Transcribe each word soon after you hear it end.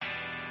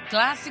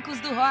Clássicos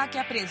do Rock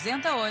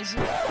apresenta hoje.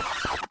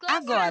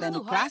 Agora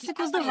no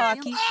Clássicos do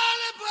Rock.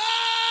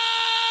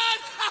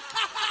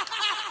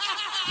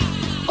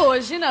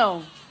 Hoje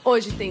não.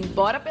 Hoje tem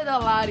Bora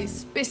Pedalar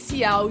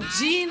especial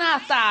de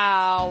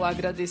Natal.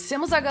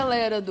 Agradecemos a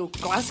galera do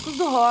Clássicos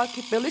do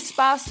Rock pelo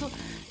espaço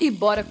e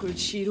bora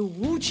curtir o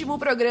último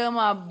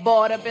programa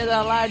Bora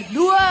Pedalar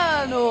do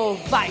ano.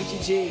 Vai,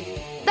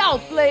 DJ, dá o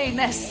play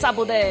nessa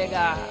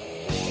bodega.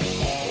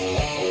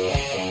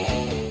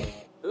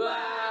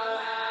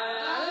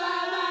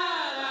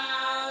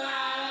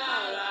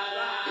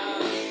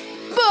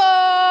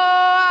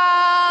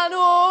 Boa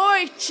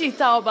noite,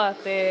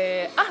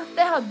 Taubaté, a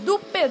terra do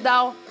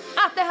pedal,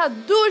 a terra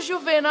do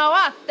Juvenal,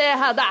 a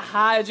terra da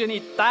Rádio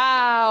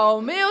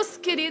Unital. Meus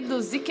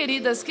queridos e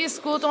queridas que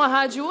escutam a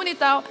Rádio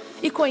Unital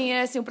e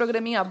conhecem o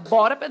programinha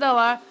Bora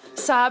Pedalar,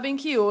 sabem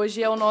que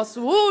hoje é o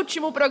nosso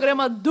último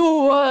programa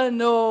do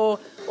ano.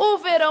 O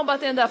verão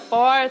batendo a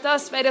porta,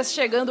 as férias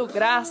chegando,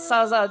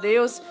 graças a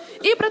Deus.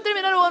 E para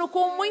terminar o ano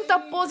com muita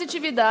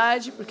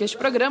positividade, porque este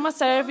programa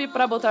serve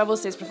para botar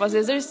vocês para fazer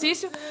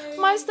exercício,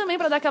 mas também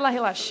para dar aquela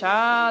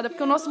relaxada,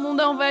 porque o nosso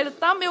mundão velho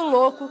tá meio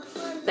louco,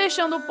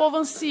 deixando o povo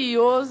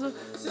ansioso.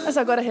 Mas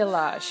agora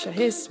relaxa,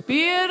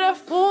 respira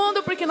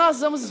fundo, porque nós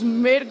vamos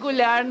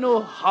mergulhar no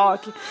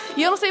rock.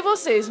 E eu não sei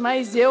vocês,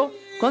 mas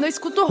quando eu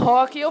escuto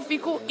rock, eu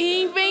fico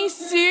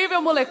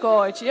invencível,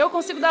 molecote. Eu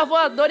consigo dar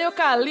voadora e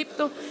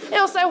eucalipto.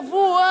 Eu saio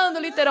voando,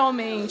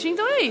 literalmente.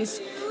 Então é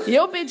isso. E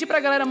eu pedi pra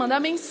galera mandar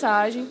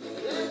mensagem,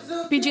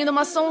 pedindo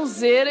uma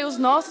sonzeira. E os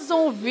nossos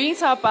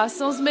ouvintes, rapaz,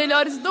 são os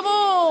melhores do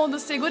mundo.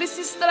 Segura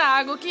esse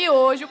estrago que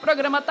hoje o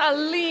programa tá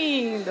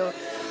lindo.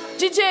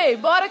 DJ,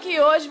 bora que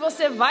hoje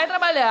você vai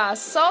trabalhar.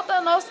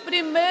 Solta nosso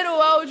primeiro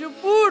áudio,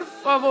 por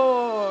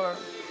favor.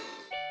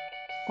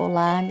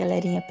 Olá,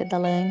 galerinha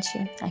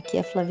pedalante, aqui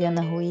é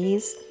Flaviana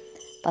Ruiz,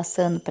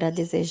 passando para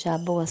desejar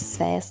boas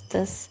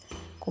festas,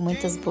 com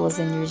muitas boas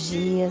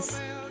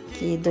energias,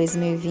 que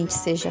 2020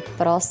 seja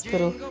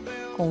próspero,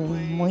 com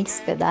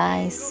muitos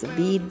pedais,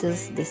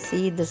 subidas,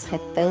 descidas,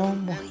 retão,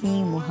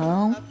 morrinho,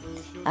 murrão.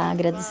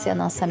 Agradecer a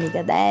nossa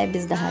amiga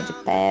Debs, da Rádio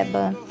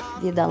Peba,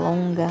 vida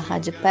longa,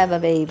 Rádio Peba,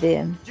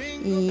 baby.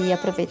 E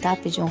aproveitar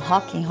e pedir um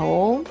rock and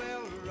roll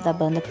da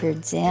banda Pearl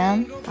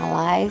Jam,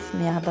 Alive,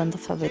 minha banda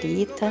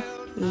favorita.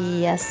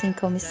 E é assim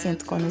que eu me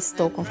sinto quando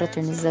estou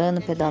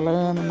confraternizando,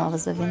 pedalando,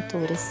 novas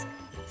aventuras.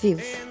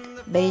 Vivo!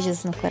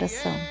 Beijos no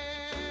coração.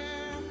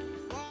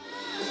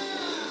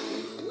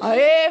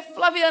 Aê,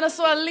 Flaviana,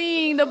 sua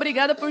linda!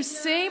 Obrigada por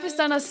sempre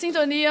estar na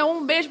sintonia.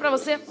 Um beijo pra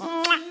você.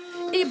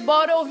 E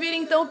bora ouvir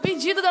então o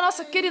pedido da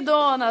nossa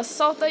queridona.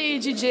 Solta aí,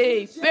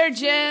 DJ Pearl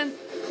Jam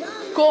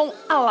com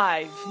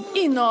Alive.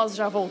 E nós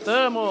já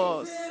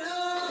voltamos.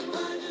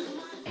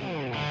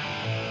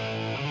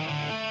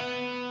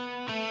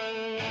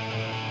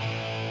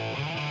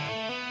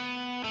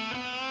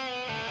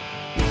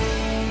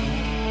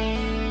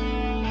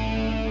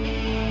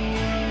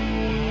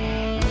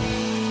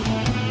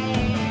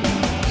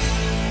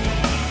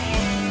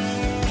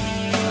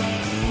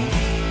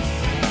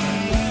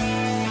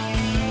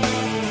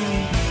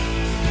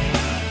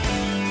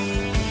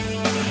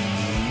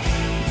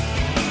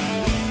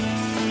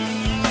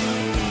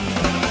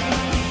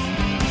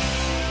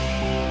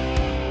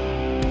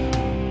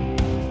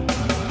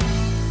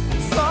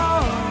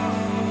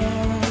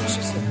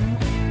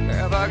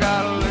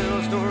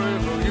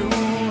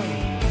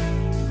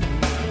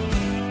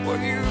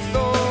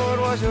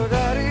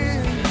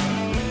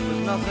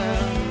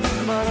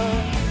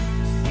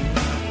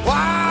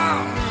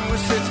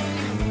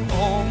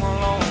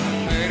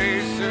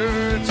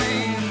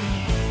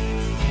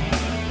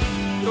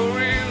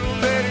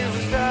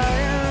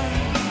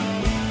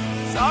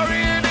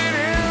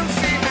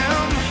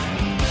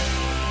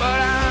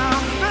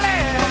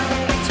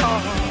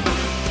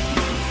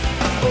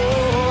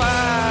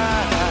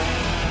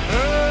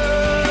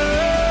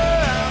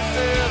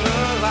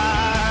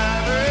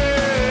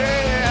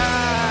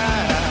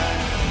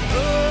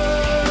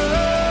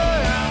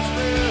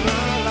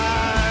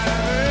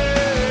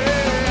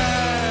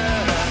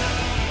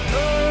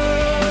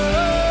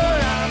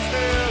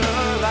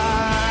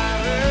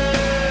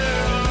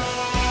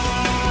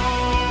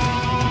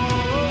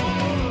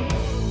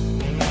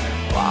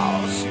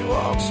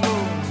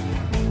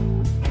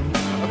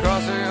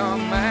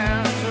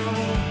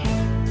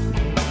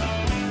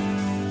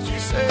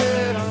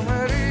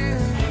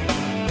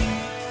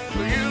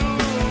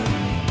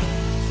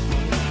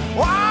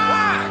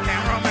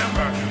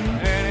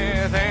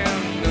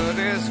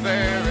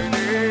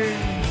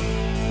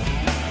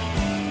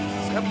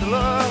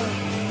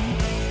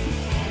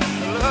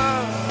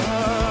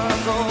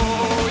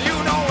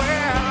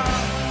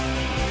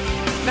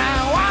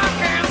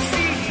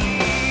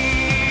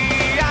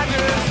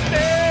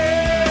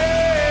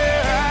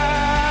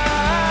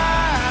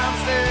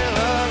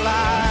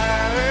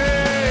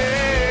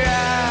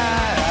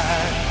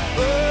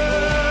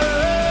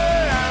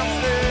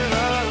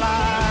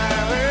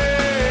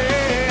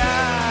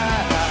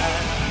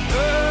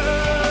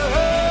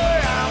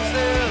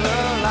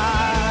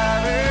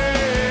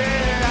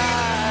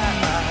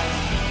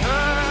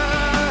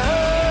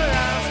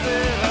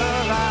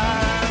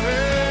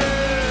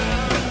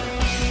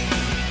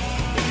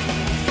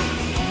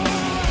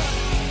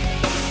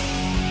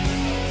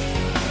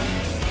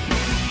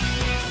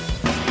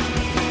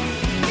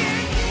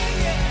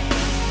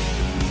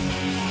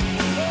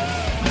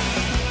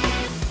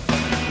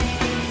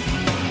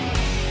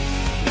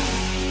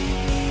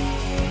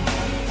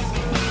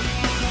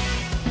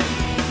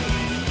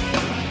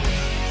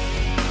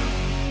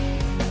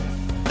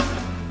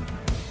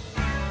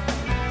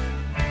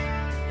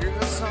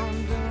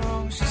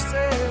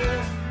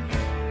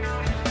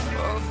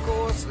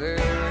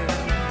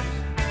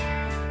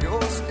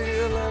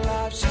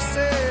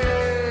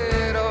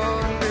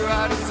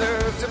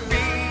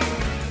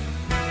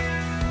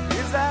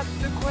 got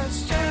the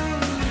question,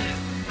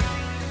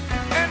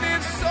 and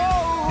it's so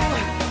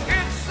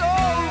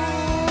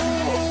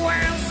who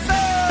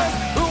answers,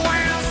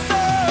 I'm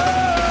still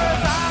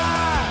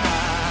alive,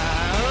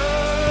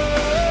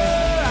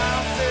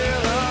 I'm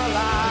still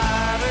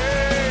alive,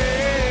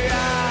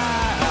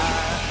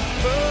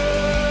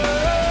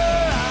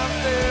 I'm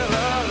still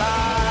alive,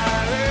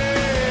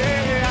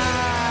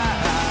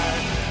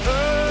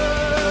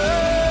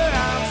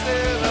 I'm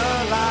still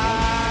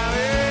alive,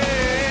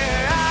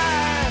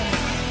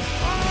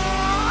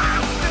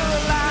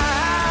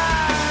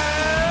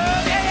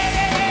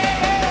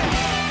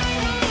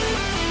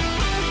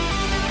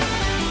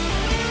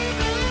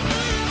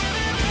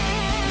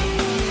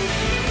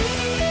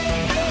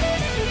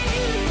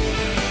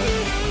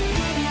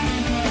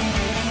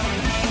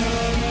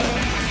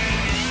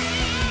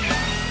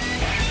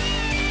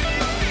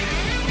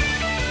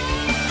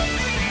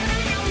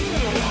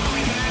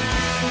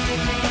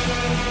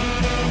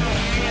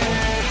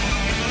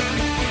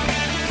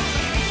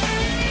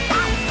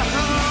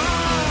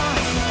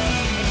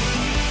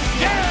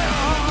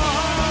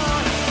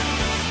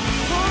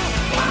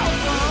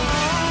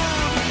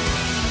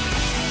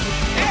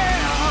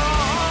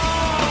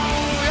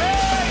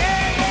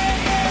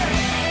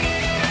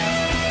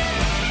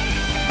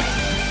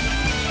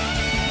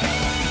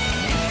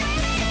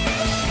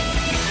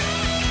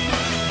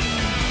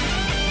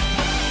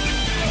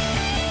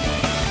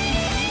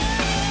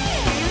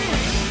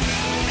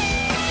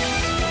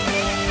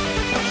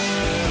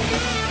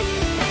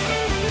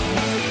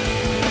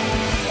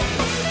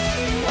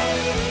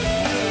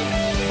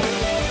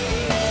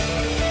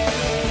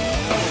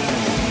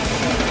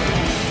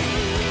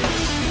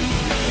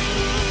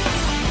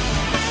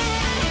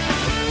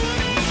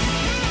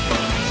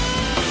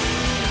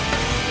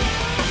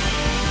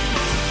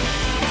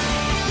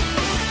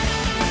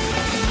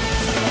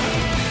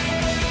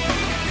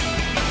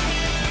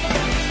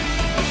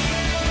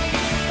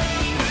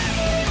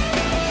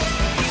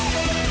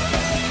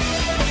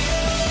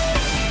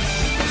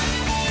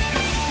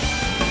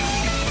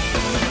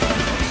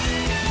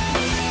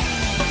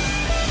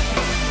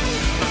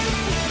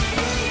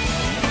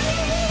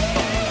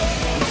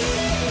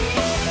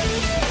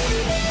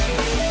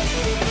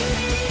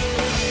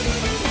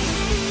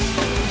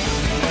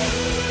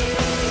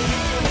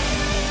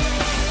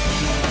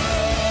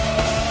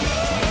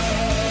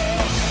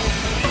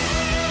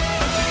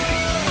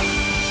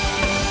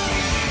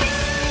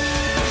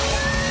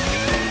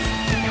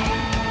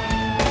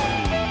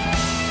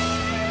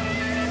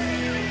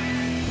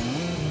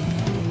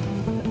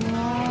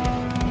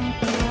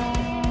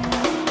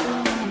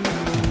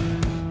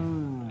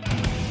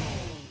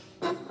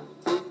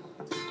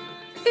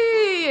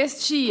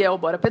 Este é o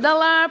Bora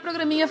Pedalar,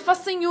 programinha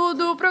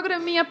facinhudo,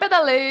 programinha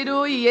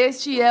pedaleiro, e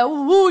este é o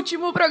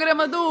último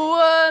programa do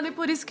ano, e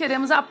por isso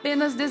queremos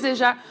apenas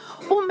desejar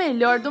o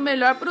melhor do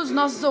melhor para os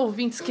nossos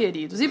ouvintes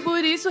queridos, e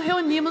por isso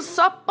reunimos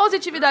só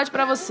positividade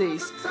para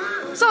vocês.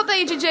 Solta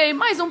aí, DJ,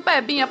 mais um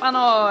pebinha para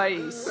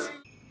nós!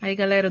 Aí,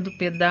 galera do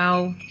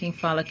pedal, quem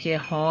fala aqui é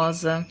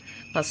Rosa,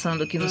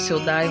 passando aqui no seu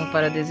Dion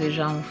para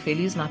desejar um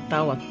Feliz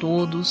Natal a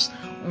todos,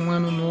 um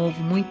ano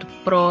novo muito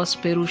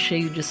próspero,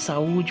 cheio de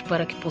saúde,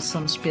 para que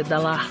possamos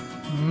pedalar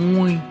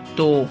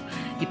muito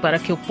e para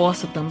que eu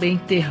possa também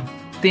ter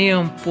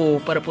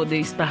tempo para poder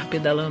estar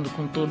pedalando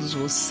com todos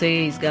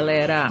vocês,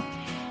 galera.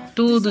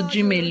 Tudo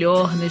de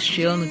melhor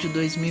neste ano de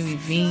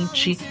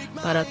 2020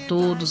 para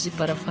todos e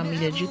para a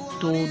família de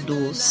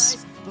todos,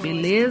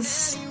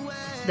 beleza?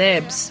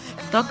 Debs,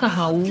 toca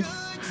Raul.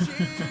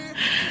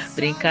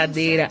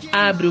 Brincadeira,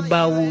 abre o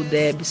baú,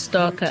 Debs,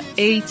 toca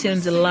 8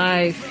 and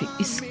Life,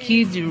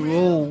 Skid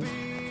Row.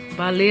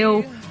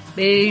 Valeu,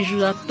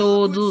 beijo a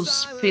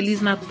todos,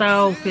 Feliz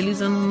Natal, Feliz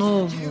Ano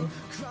Novo.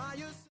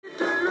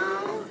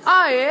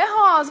 Aê,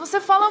 Rosa, você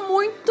fala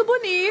muito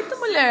bonito,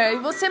 mulher, e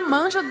você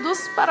manja dos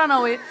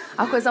Paranauê.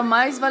 A coisa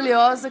mais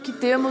valiosa que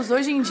temos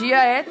hoje em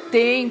dia é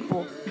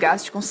tempo.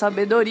 Gaste com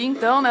sabedoria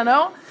então, né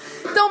não?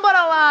 Então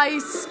bora lá,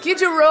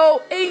 Skid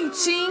Row,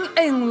 18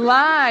 and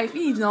Life,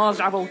 e nós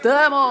já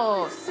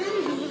voltamos!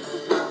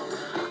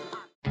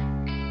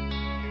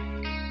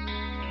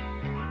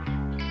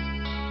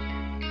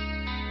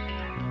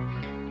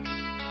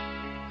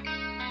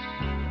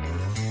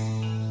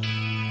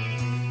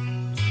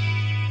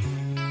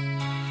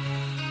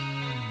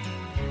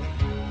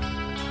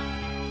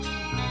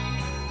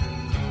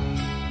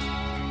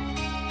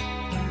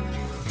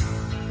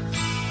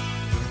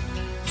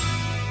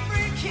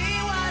 He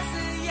was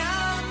a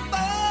young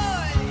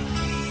boy,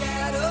 he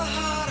had a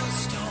heart of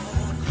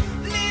stone,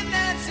 lived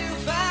not to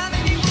find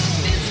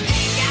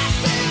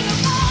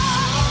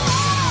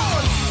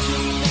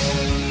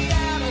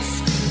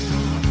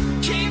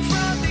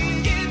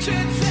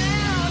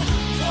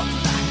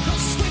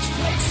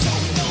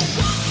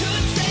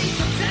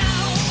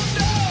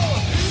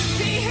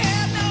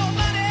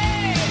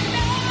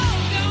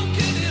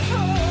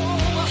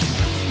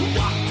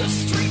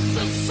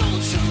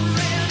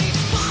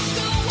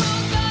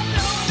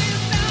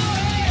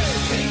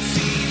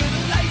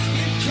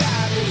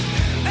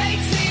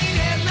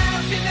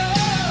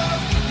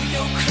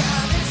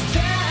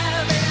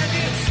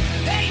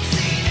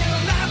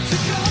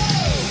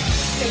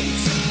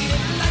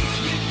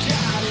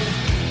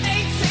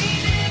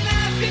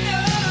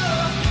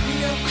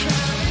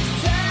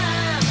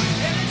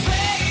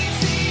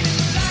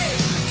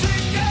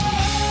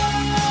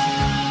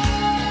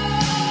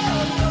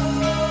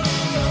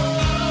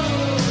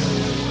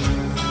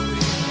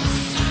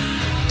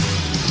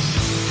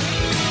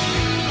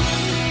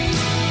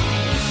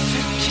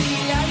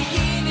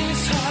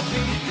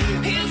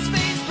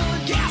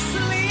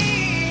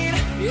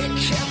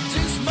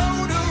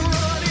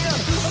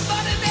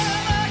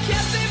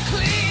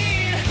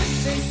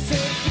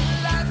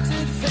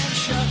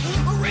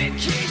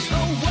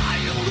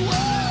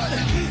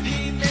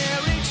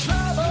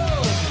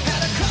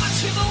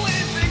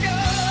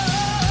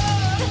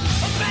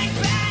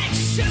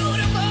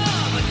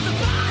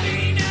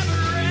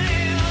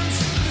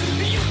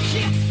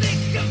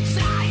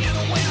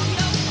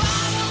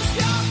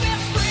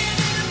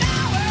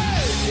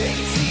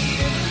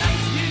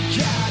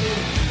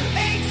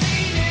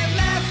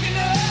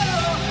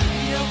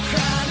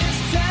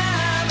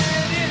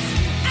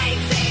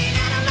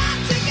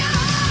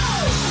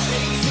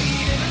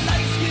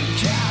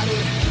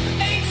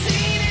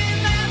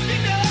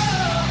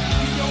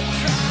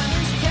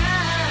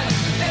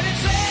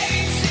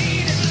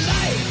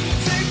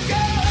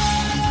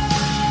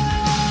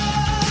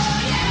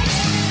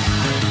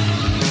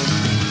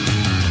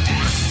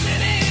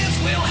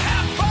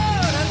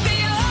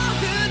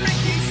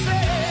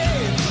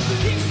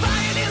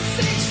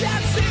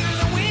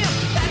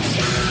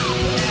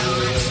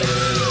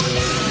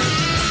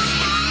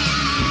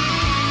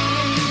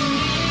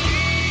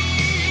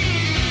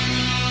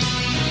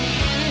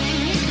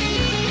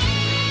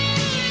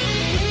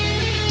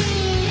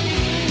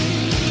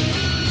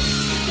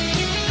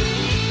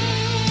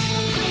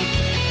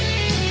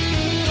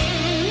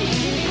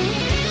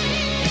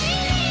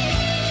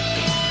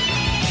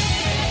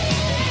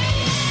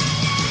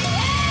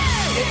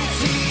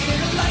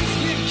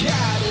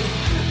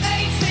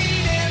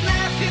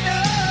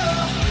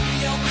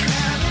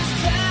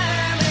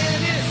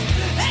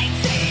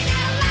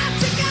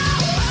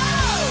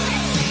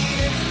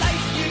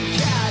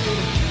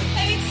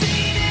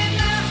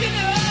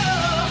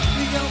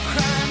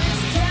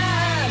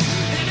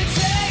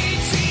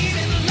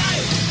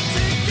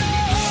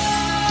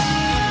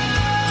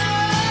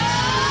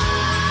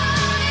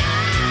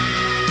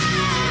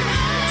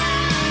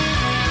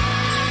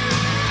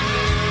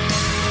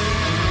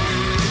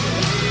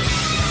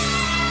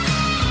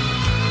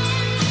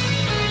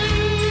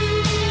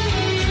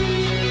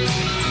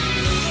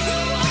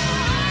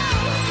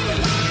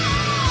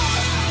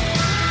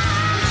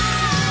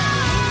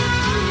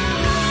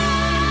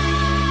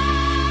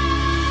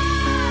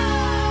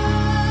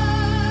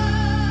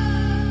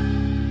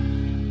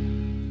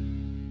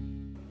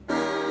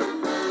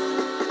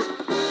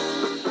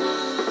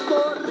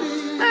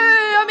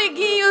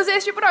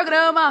Este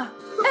programa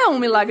é um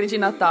milagre de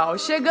Natal.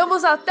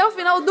 Chegamos até o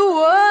final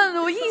do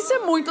ano e isso é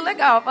muito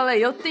legal.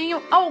 Falei, eu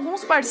tenho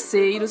alguns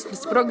parceiros para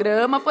esse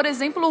programa, por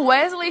exemplo, o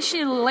Wesley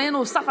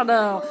Chileno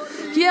Safadão,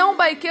 que é um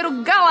baiqueiro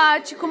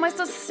galáctico, mas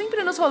tá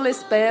sempre nos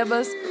rolês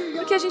pebas,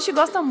 porque a gente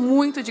gosta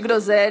muito de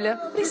groselha,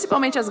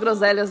 principalmente as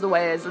groselhas do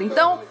Wesley.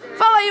 Então,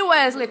 fala aí,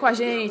 Wesley, com a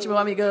gente, meu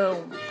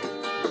amigão.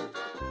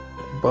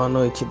 Boa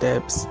noite,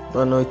 Debs.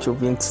 Boa noite,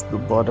 ouvintes do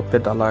Bora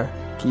Pedalar.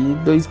 Que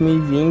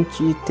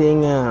 2020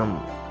 tenha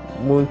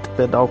muito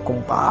pedal com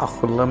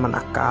barro, lama na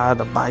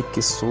cara, bike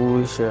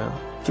suja,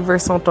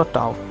 diversão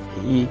total.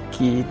 E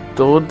que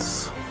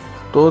todos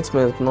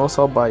mesmo, não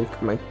só bike,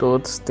 mas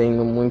todos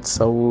tenham muita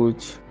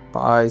saúde,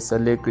 paz,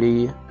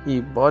 alegria. E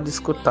bora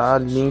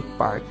escutar Linkin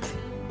Park,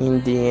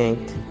 In The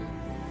End.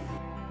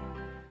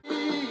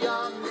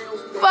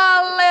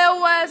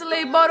 Valeu,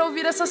 Wesley, bora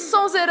ouvir essa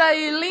sonzeira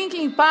aí,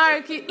 Linkin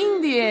Park,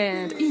 In The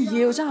End. E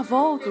eu já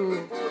volto.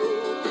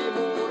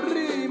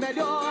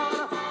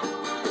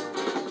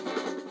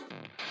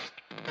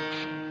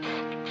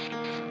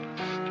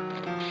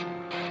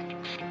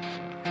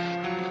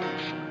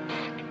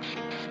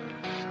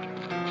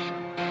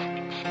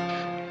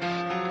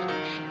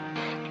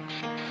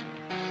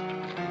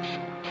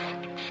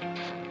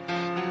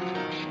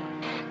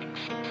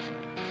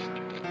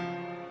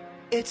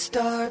 It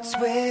starts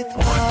with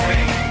one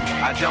thing,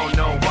 I don't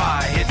know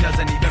why. It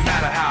doesn't even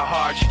matter how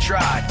hard you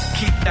try.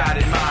 Keep that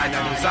in mind.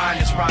 I designed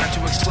this rhyme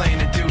to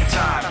explain in due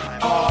time.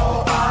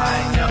 All I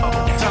know,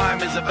 time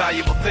is a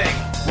valuable thing.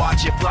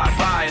 Watch it fly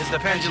by as the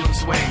pendulum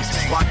swings.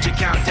 Watch it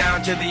count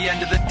down to the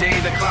end of the day.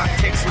 The clock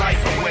takes life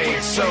away.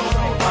 It's so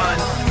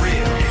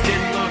unreal.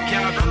 Didn't look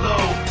out below.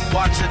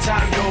 Watch the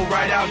time go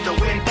right out the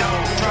window.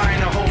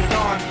 Trying to hold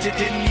on to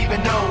didn't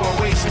even know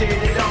I wasted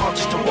it all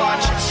just to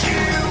watch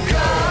you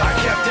go. I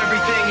kept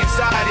everything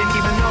inside and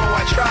even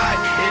though I tried,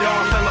 it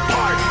all fell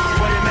apart.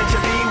 What it meant to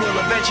be will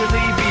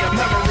eventually be a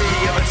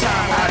memory of a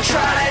time I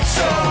tried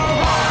so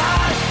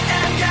hard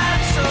and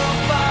got so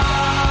far.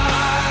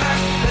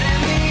 But in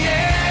the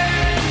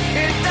end,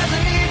 it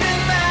doesn't even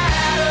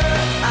matter.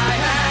 I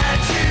had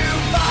to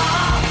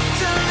fall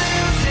to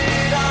lose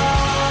it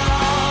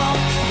all.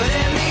 But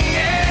in the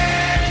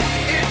end,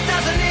 it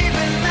doesn't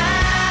even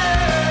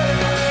matter.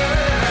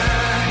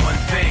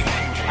 One thing,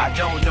 I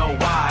don't know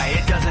why.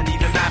 It doesn't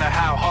even matter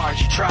how hard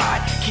you try.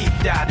 Keep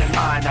that in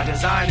mind. I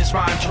designed this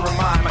rhyme to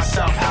remind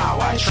myself how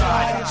I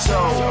tried so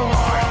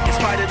hard. In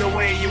spite of the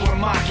way you were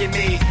mocking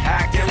me,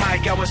 acting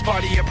like I was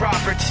part of your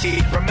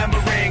property,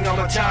 remembering all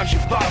the times you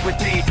fought with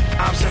me,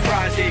 I'm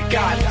surprised it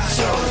got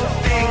so.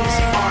 Things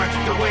aren't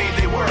the way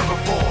they were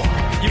before.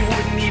 You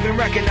wouldn't even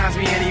recognize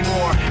me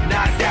anymore.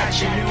 Not that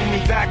you knew me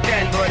back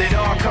then, but it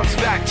all comes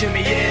back to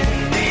me in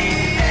the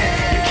end.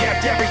 You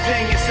kept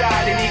everything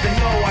inside, and even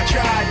though I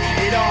tried,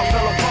 it all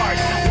fell apart.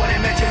 What it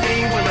meant to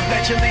me will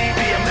eventually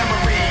be a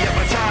memory of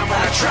a time when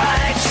I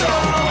tried so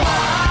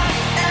hard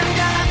and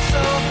got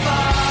so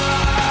far.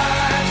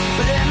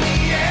 But in the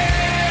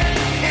end,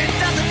 it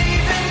doesn't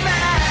even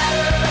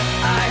matter.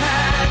 I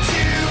had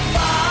to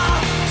fall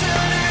to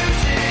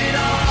lose it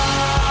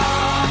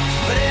all.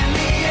 But in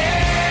the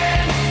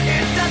end,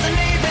 it doesn't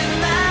even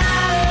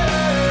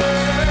matter.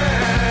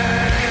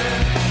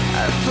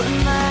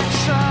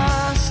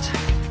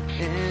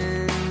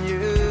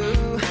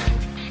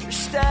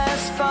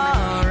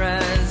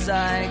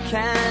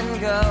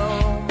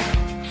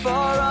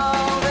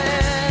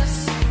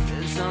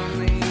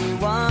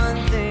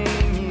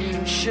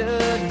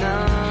 should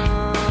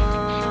know.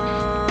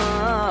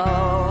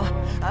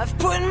 I've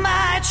put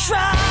my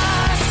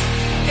trust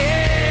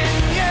in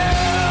you,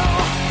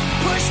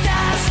 pushed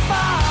as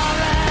far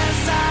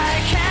as I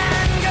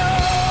can go.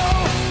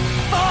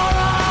 For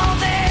all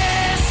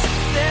this,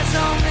 there's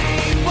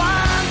only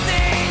one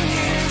thing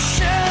you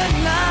should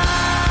know.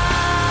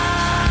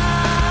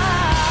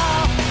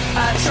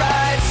 I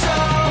tried so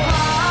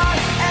hard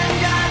and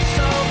got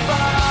so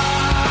far,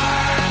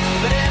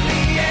 but in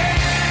the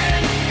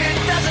end, it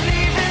doesn't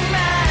even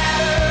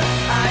matter.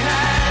 I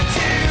had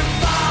to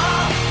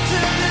fall to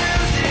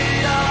lose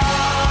it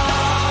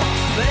all,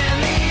 but in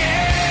the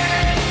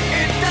end,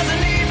 it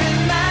doesn't even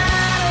matter.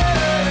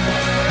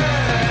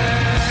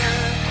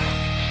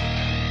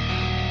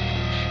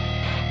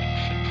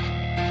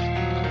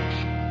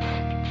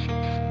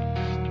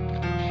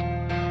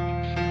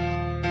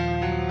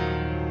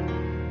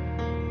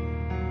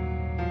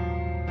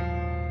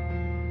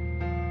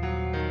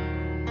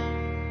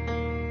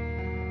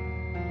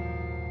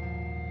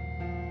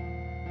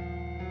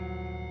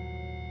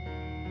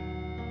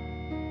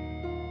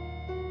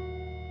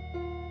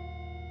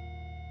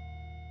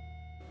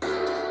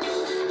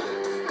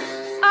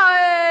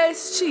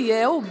 Este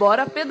é o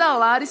Bora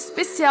Pedalar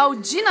especial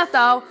de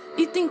Natal.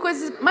 E tem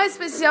coisa mais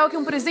especial que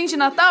um presente de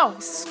Natal?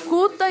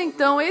 Escuta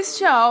então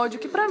este áudio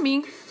que pra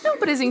mim é um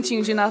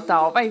presentinho de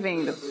Natal. Vai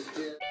vendo.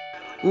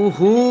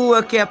 Uhul,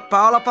 aqui é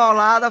Paula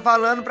Paulada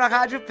falando pra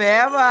Rádio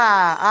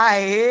Peba.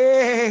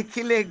 Aê,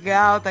 que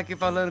legal estar aqui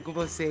falando com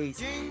vocês.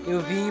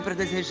 Eu vim pra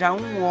desejar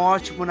um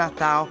ótimo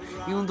Natal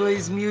e um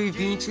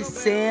 2020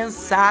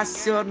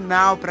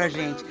 sensacional pra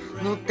gente.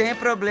 Não tem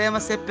problema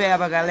ser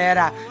Peba,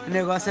 galera. O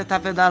negócio é tá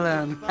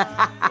pedalando.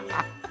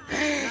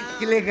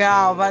 Que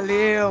legal,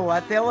 valeu.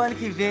 Até o ano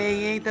que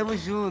vem, hein? Tamo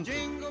junto.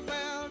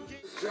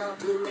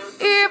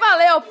 E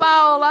valeu,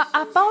 Paula!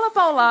 A Paula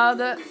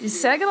Paulada, e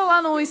segue ela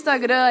lá no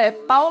Instagram, é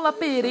Paula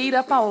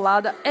Pereira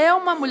Paulada. É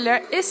uma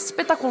mulher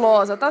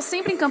espetaculosa, tá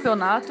sempre em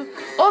campeonato,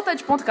 ou tá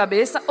de ponta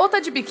cabeça, ou tá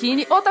de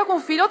biquíni, ou tá com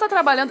filho, ou tá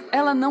trabalhando.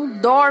 Ela não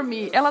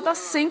dorme, ela tá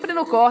sempre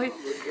no corre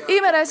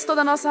e merece toda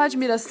a nossa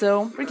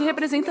admiração, porque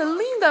representa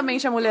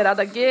lindamente a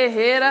mulherada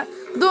guerreira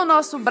do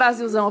nosso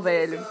Brasilzão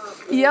velho.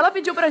 E ela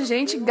pediu pra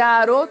gente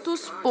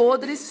Garotos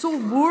Podres,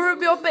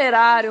 Subúrbio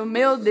Operário.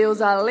 Meu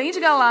Deus, além de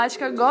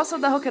galáctica, gosta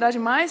da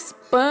rockeragem mais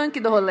punk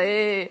do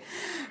rolê.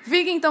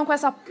 Fique então com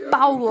essa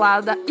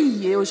paulada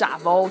e eu já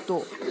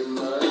volto.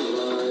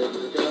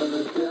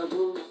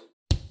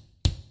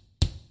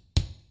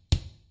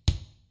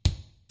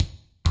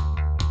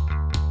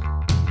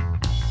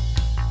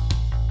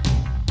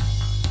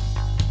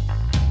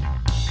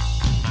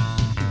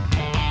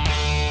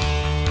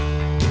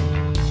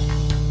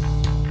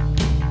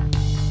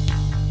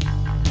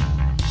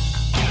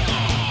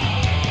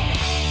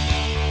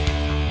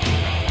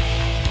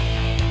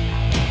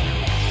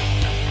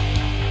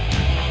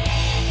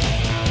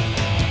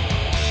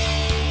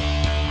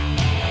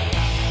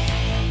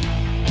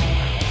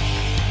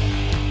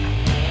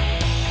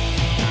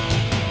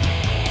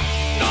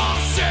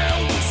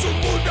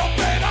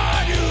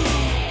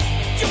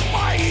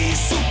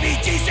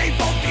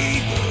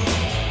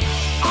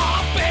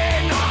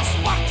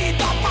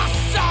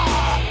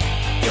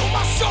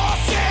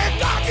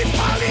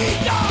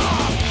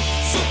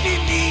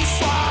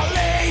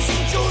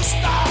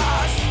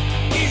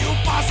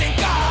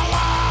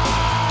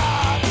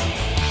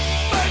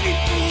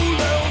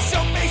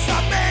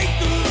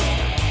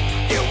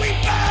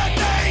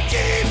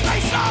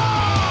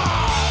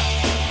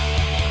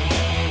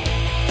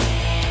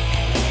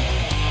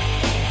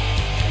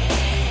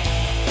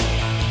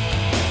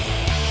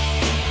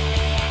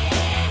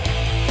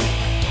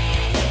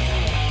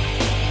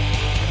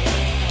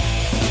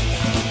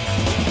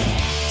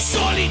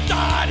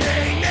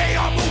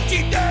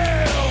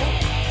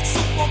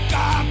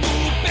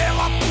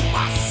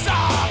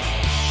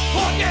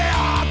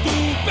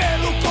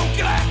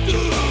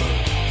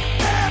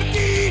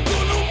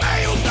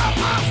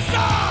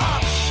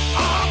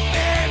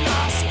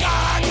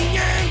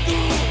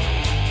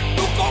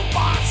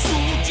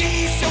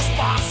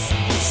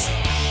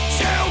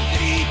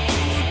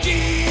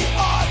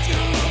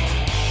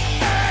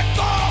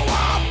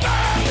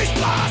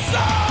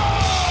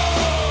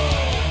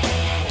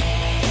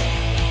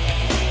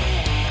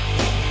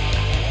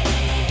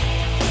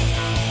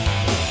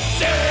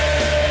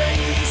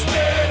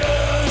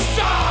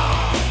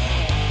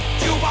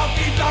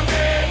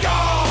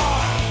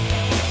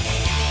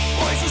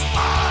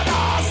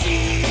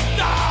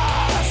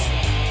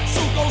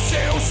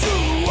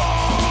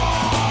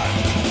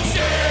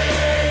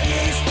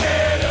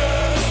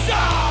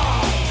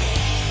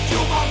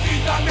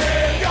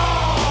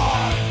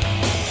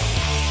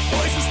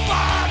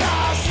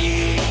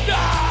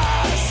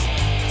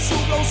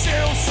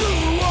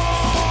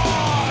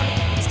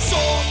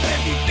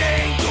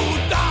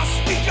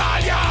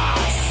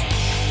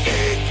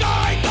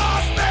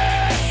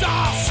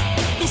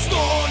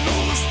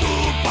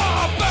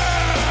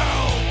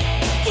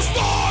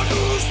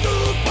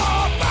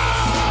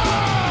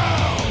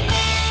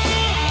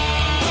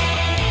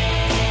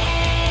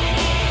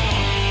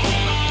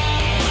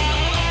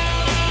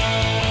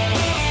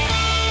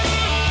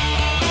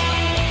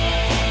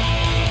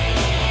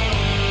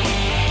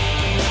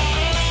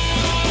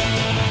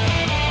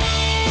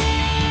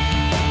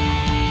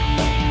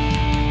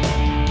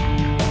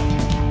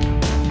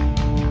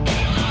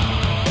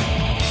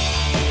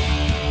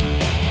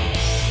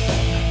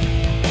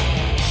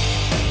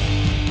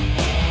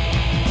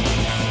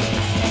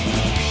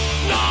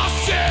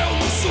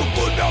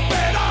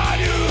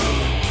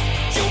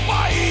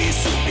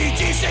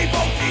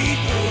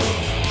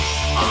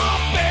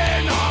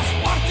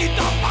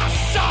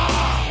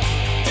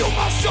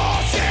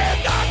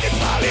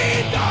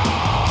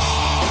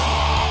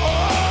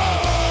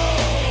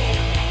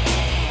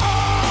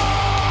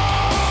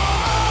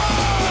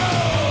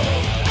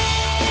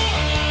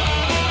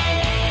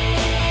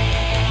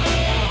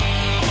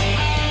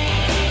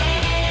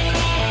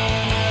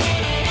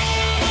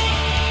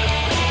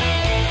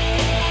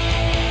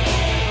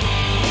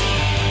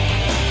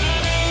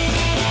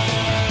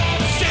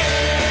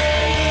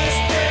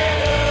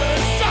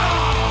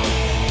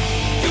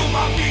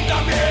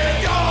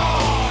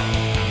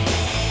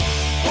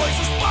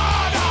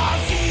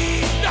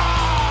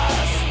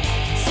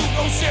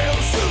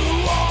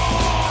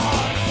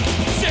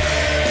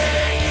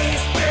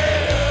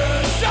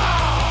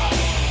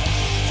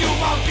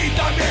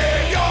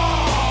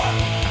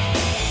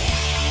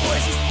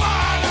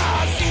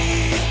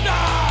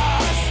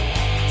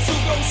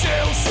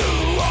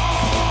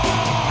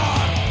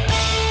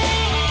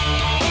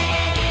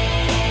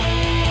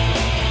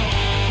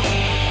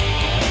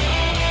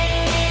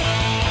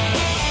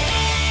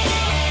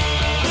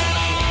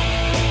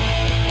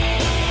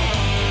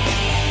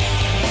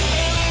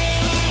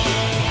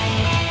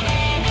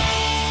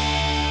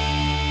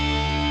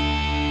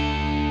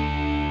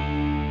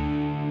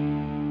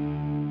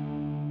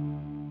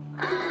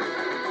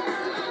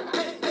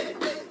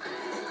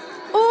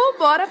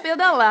 Bora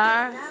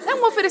Pedalar. É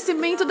um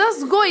oferecimento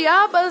das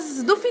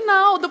goiabas do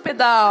final do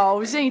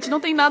pedal. Gente, não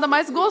tem nada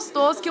mais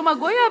gostoso que uma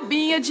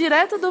goiabinha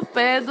direto do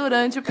pé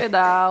durante o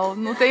pedal.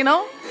 Não tem,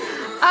 não?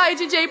 Ai,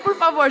 DJ, por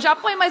favor, já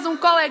põe mais um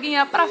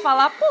coleguinha pra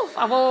falar, por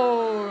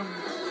favor.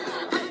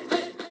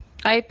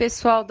 Aí,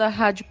 pessoal da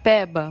Rádio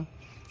Peba,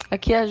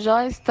 aqui a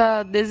Joyce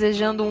está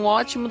desejando um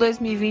ótimo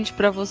 2020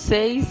 para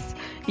vocês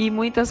e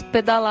muitas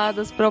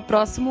pedaladas para o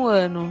próximo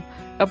ano.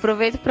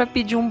 Aproveito para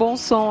pedir um bom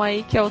som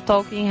aí, que é o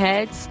Talking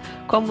Heads,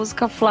 com a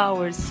música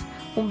Flowers.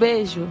 Um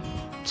beijo.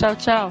 Tchau,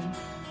 tchau.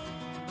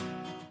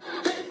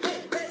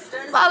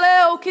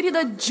 Valeu,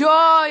 querida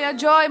Joy. A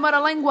Joy mora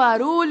lá em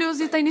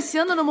Guarulhos e tá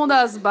iniciando no mundo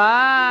das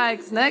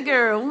bikes, né,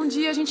 girl? Um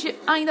dia a gente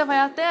ainda vai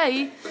até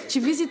aí te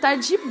visitar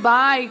de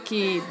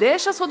bike.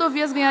 Deixa as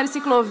rodovias ganharem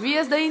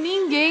ciclovias, daí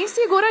ninguém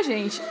segura a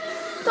gente.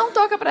 Então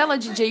toca pra ela,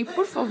 DJ,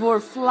 por favor,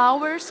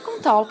 Flowers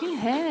com Talking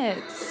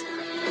Heads.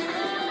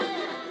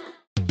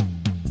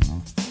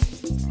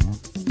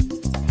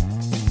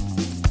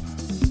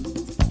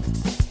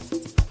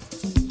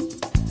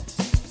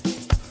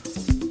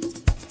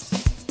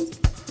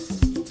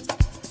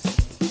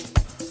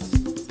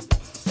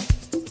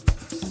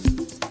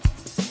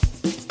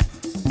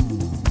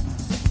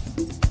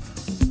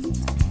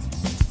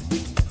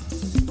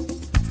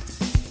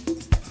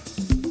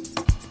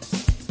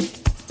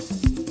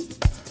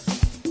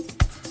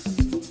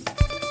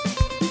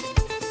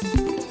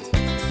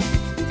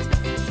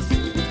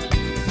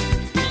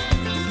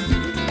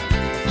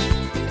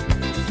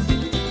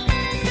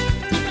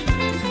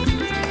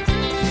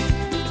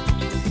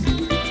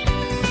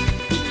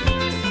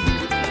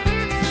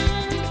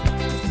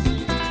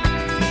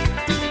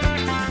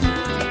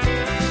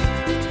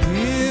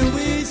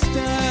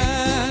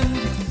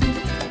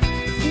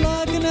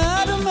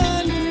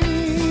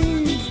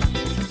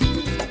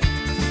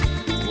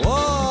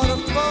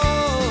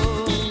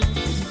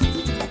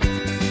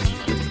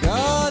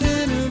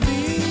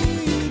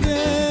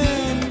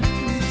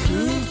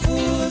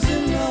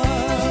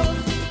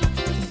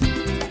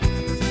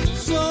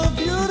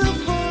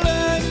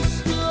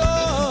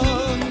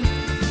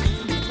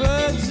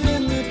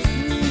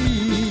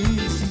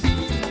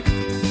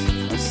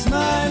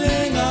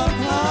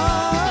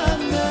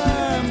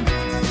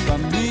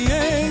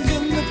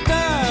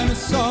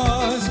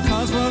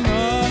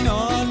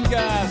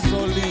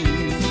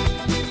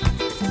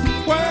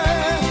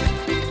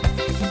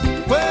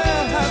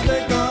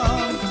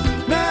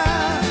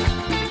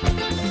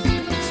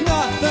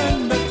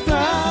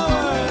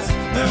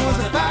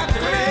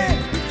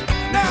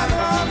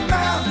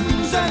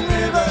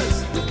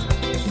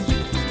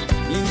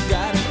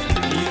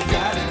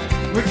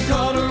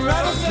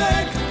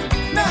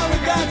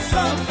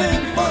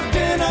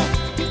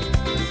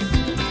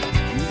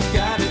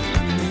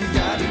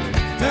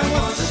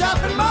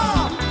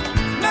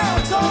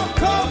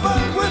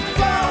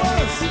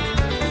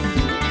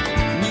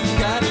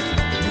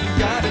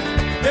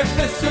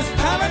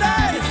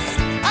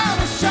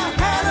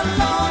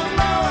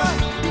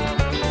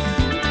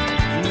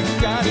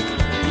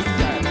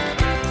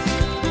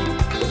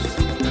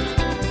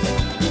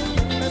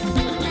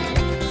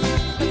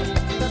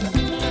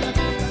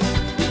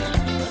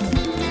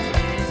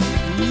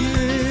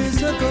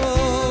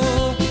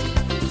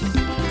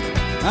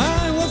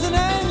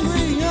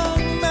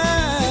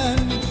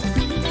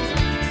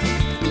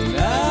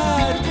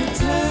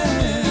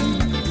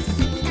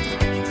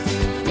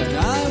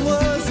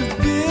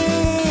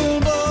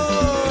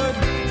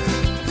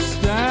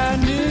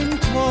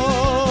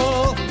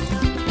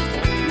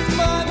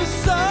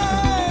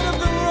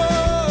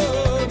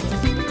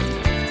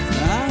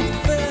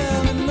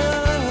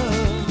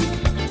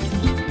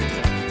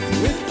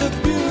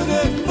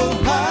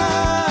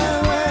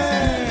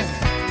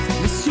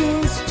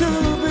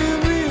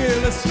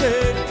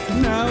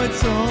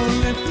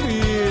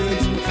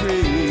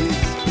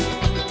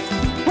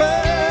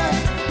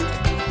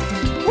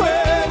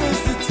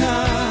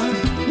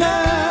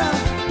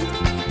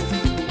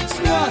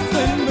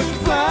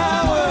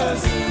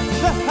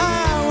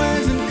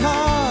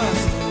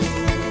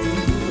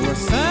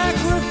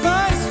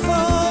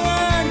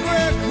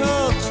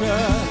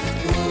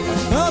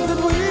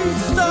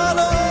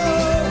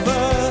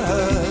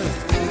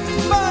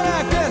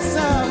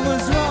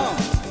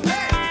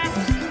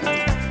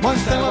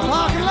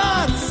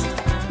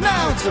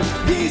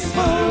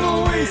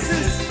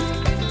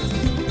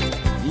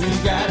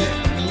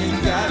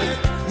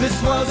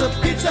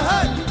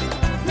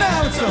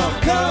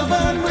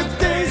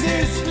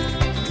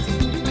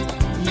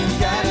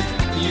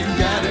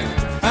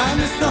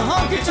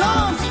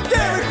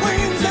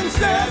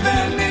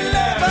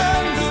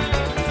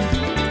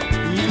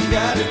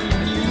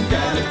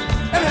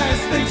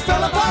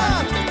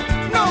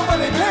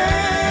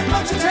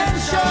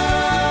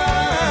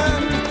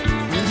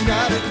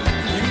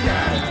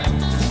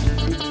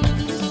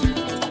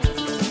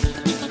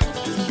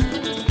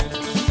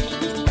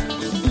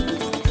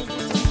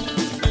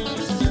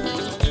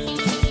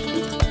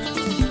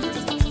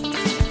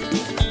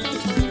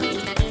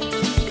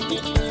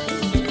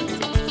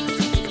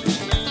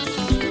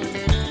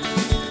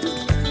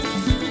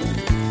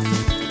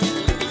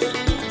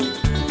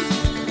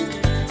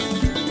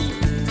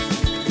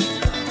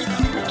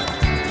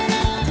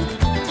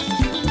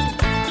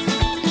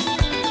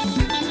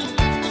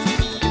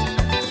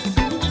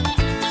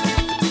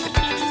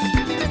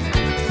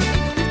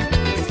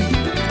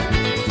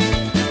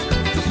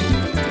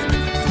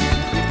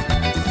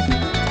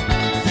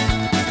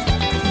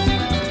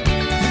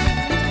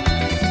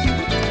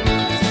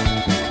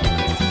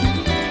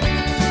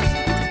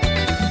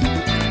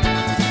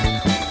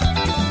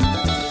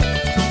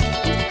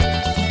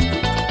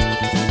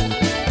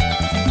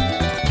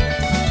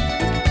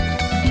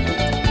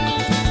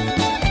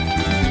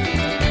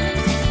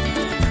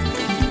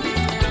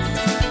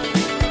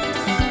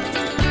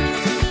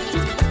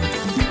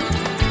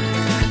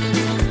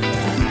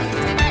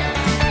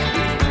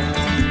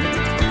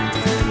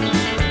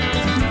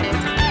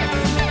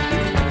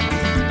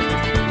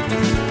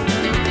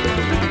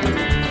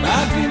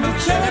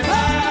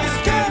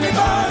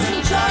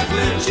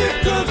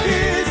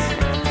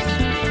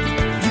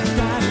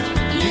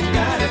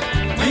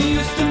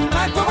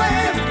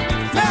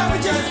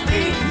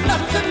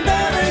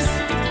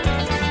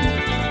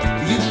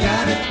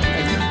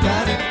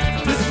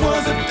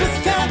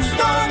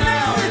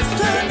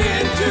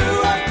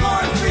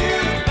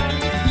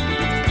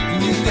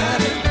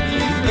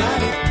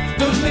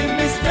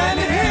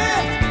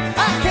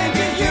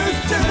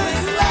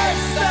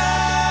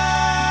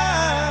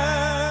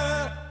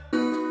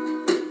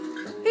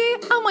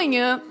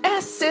 Amanhã é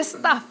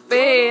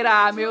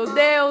sexta-feira, meu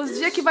Deus,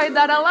 dia que vai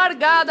dar a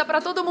largada pra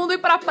todo mundo ir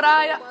pra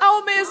praia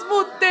ao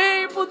mesmo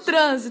tempo.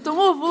 Trânsito,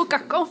 muvuca,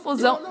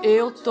 confusão,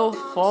 eu tô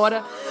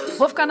fora.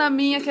 Vou ficar na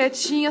minha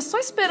quietinha, só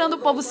esperando o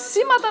povo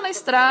se matar na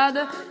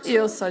estrada e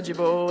eu só de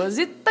boas.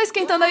 E tá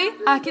esquentando aí?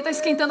 Aqui tá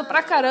esquentando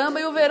pra caramba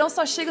e o verão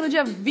só chega no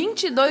dia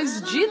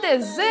 22 de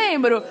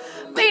dezembro.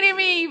 Vem em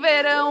mim,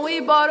 verão,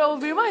 e bora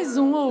ouvir mais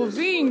um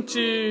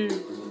ouvinte.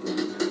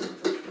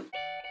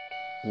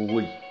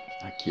 Oi,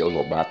 aqui é o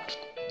Lobato.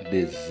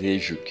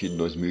 Desejo que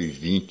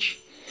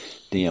 2020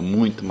 tenha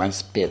muito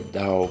mais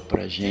pedal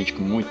pra gente,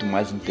 com muito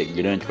mais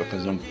integrante para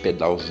fazer um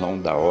pedalzão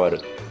da hora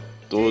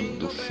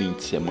todo fim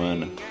de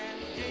semana.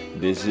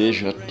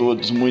 Desejo a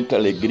todos muita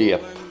alegria,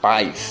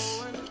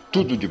 paz,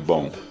 tudo de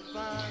bom.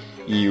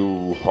 E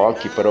o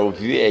rock para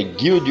ouvir é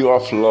Guild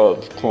of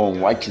Love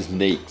com White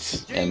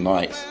Snakes. É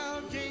nóis.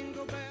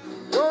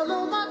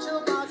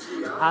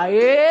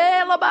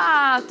 Aê,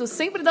 Lobato!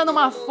 Sempre dando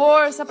uma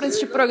força pra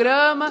este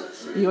programa.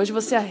 E hoje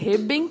você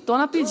arrebentou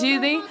na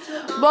pedida, hein?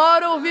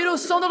 Bora ouvir o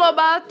som do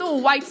Lobato,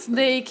 White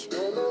Snake,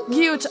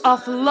 Guilt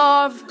of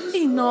Love.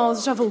 E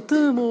nós já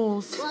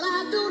voltamos.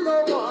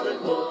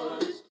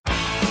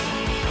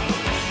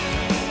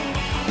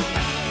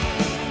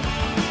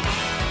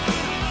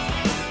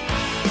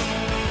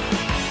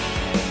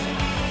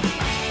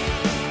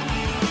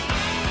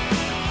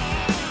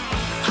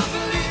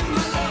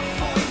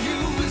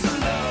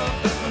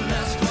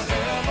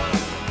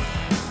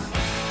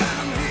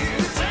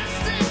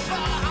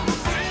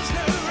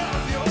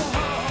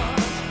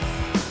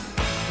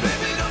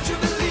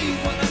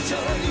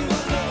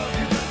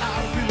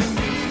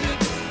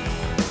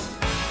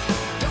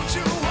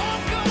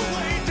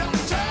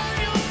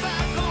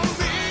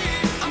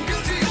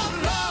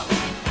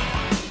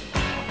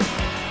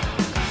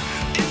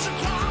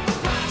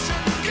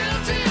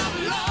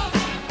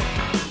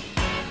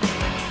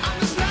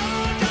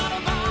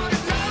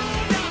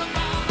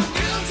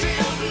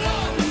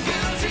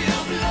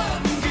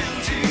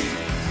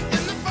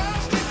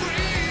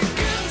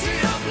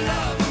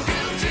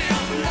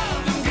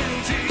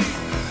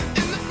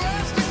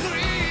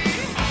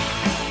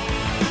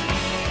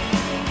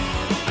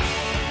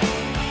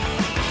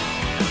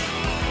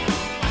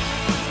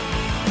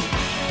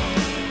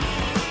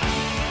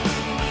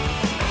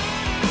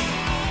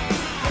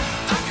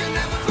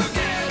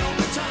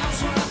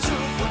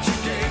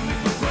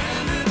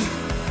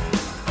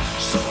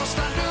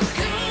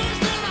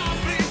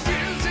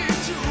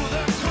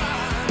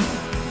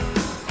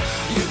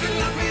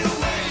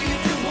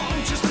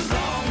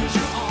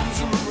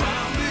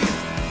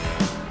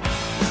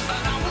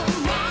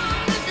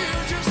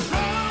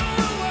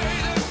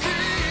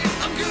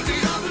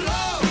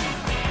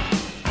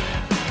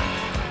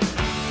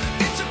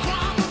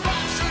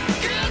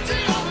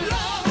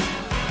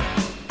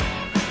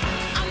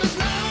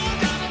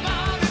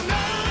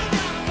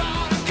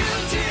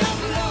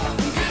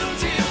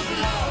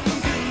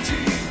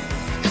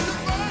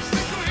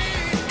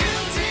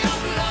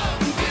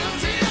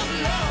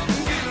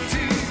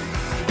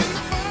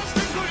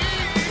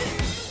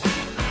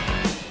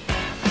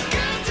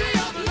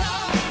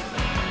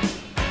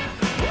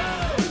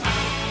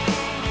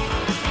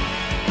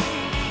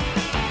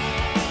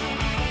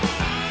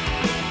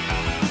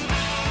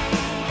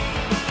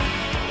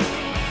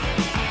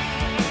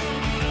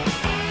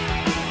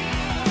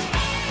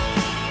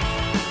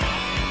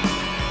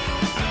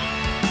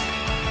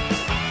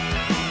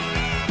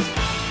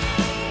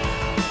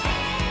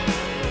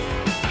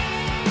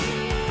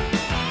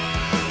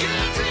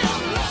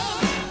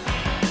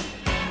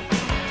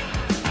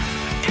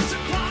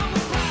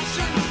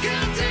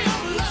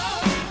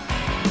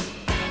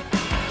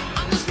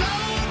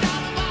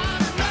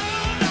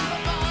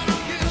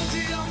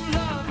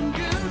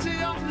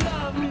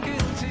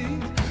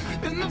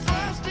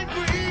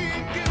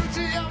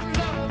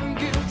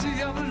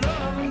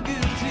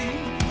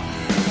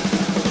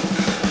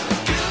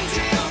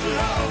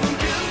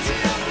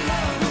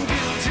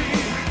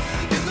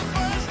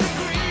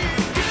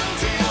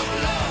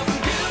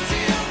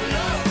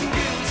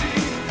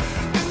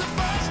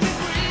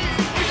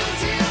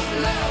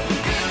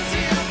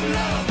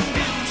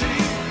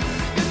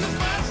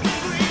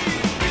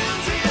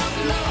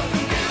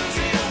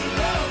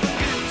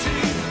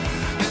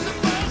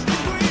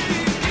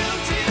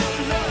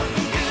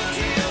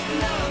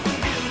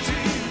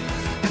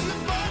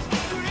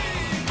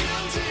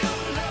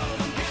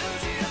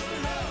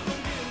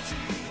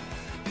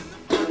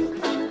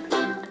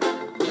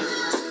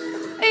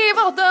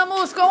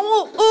 Voltamos com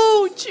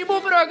o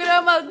último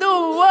programa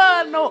do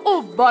ano.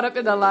 O Bora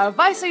Pedalar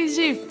vai sair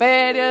de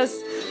férias.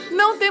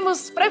 Não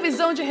temos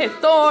previsão de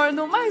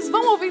retorno, mas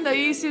vão ouvindo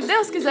aí. Se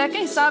Deus quiser,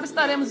 quem sabe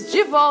estaremos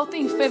de volta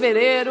em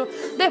fevereiro,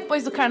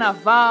 depois do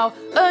carnaval,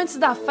 antes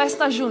da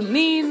festa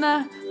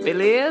junina.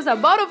 Beleza?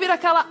 Bora ouvir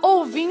aquela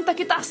ouvinta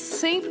que tá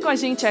sempre com a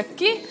gente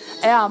aqui.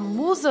 É a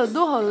musa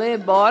do rolê.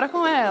 Bora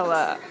com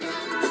ela.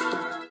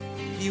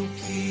 E o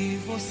que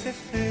você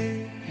fez?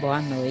 Boa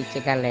noite,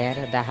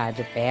 galera da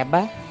Rádio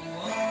Peba,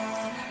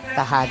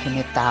 da Rádio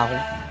Natal.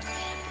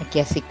 Aqui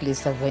é a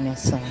ciclista Vânia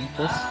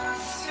Santos.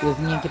 Eu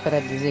vim aqui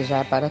para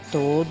desejar para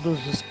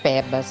todos os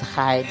pebas,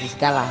 raids,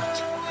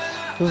 galácticos,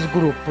 os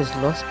grupos,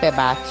 los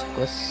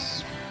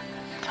pebáticos,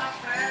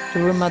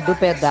 turma do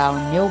pedal,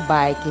 meu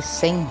bike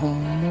sem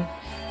rumo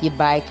e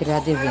bike lá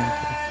de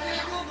dentro.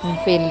 Um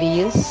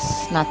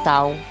feliz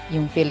Natal e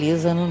um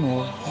feliz Ano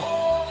Novo.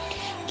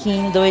 Que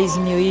em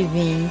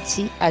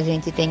 2020 a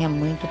gente tenha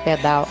muito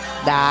pedal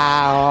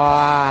da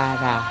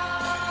hora.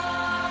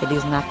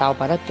 Feliz Natal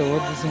para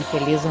todos e um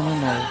feliz Ano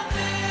Novo.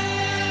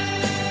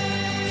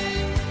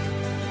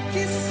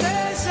 Que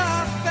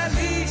seja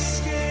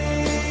feliz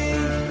quem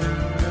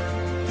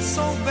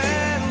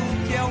souber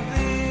o que é o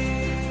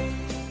bem.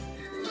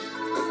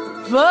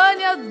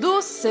 Vânia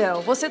do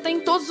céu, você tá em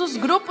todos os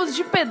grupos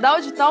de pedal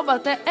de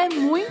Taubaté. É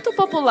muito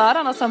popular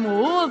a nossa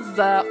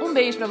musa. Um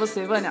beijo pra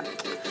você, Vânia.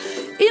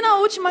 E na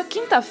última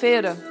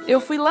quinta-feira,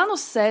 eu fui lá no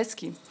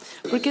Sesc,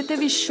 porque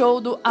teve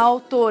show do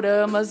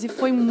Autoramas e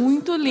foi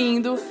muito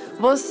lindo.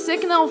 Você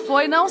que não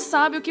foi, não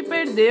sabe o que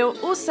perdeu.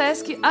 O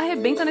Sesc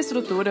arrebenta na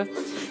estrutura.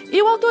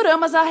 E o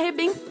Autoramas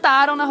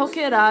arrebentaram na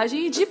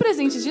roqueiragem. E de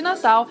presente de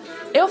Natal,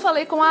 eu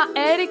falei com a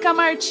Érica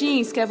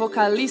Martins, que é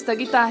vocalista,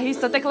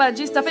 guitarrista,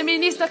 tecladista,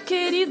 feminista,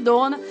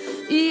 queridona.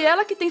 E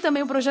ela que tem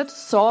também um projeto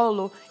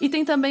solo. E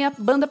tem também a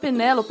banda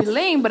Penélope,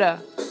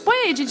 lembra? Põe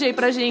aí, DJ,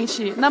 pra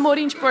gente.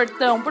 Namorinho de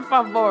portão, por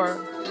favor.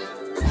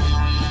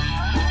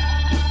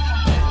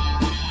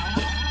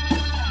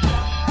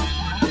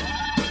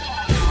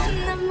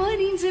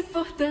 Namorinho de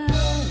portão.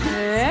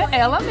 É,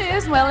 ela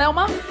mesma, ela é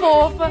uma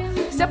fofa,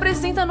 se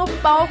apresenta no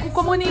palco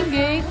como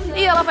ninguém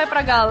e ela vai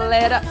pra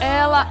galera,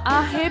 ela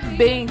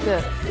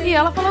arrebenta. E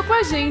ela falou com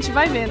a gente,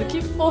 vai vendo,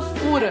 que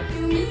fofura.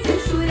 Me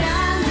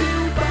censurar,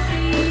 meu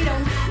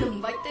patrão, não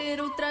vai ter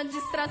outra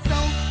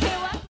distração.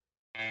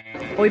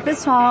 Oi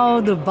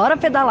pessoal do Bora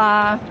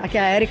Pedalar, aqui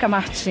é a Érica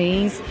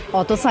Martins.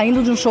 Tô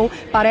saindo de um show,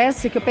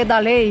 parece que eu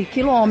pedalei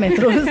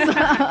quilômetros.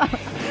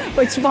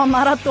 Foi tipo uma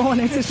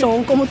maratona esse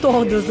show, como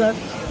todos, né?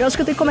 Eu acho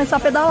que eu tenho que começar a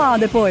pedalar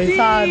depois, sim,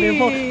 sabe?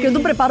 Porque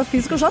do preparo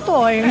físico eu já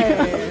tô, hein?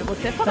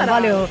 Você é então,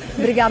 valeu.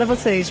 Obrigada a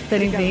vocês por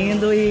terem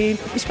vindo e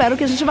espero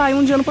que a gente vá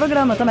um dia no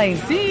programa também.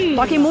 Sim.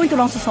 Toquem muito o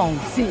nosso som.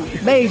 Sim.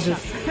 Beijos.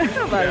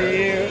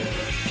 Valeu.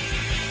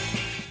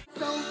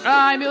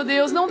 Ai, meu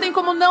Deus, não tem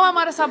como não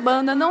amar essa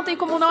banda, não tem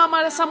como não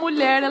amar essa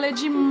mulher, ela é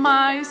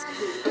demais.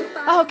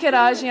 A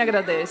roqueiragem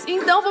agradece.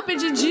 Então vou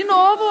pedir de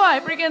novo,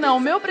 por que não?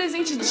 Meu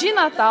presente de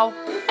Natal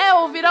é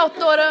ouvir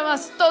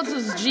Autoramas todos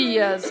os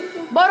dias.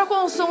 Bora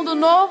com o som do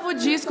novo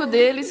disco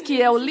deles, que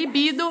é o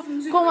Libido,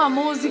 com a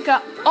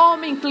música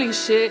Homem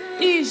Clichê.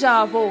 E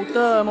já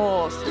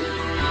voltamos.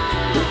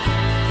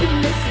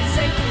 Desse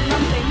jeito não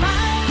tem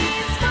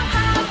mais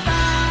rapaz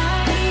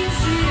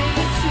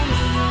direitinho.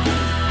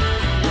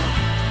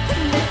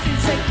 Desse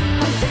jeito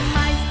não tem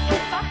mais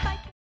papai.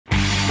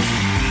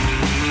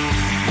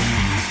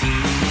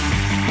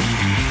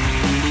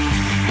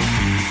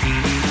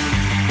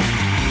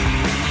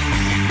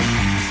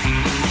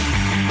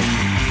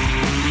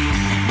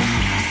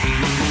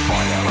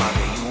 Olha lá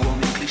vem o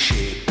homem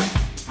clichê,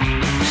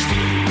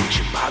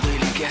 estereotipado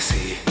ele quer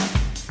ser.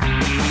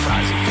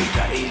 Frase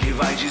feita ele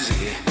vai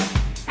dizer,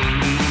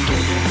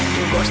 todo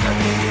mundo gosta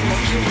dele, não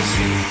de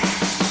você.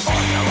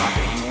 Olha lá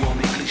vem o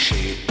homem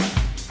clichê,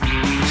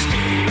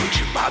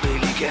 estereotipado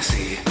ele quer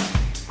ser.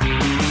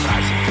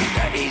 Frase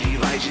feita ele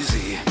vai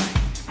dizer,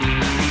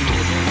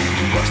 todo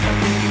mundo gosta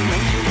dele, não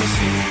de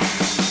você.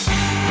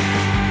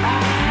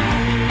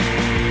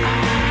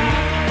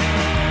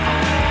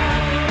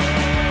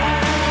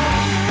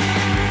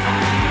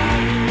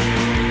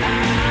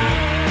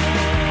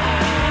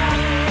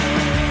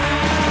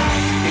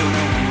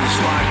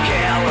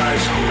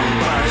 Aquelas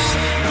roupas,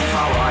 não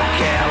falo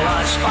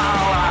aquelas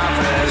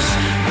palavras,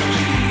 não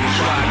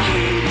dirijo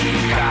aquele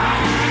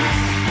carro.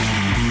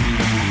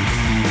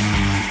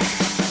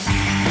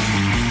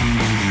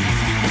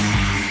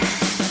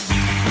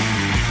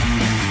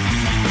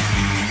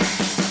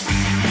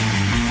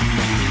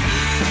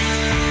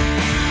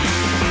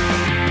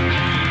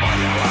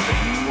 Olha lá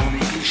vem o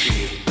homem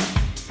clichê,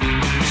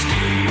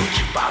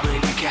 estereotipado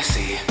ele quer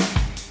ser.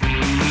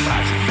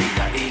 Frase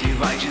feita ele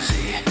vai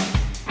dizer,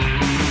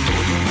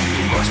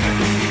 gosta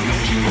dele, não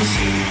de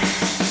você.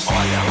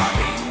 Olha lá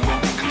vem o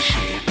homem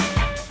clichê,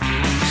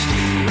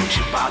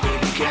 estereotipado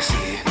ele quer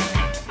ser.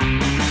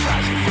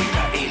 Frase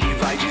feita ele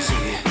vai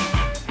dizer,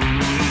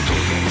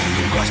 todo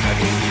mundo gosta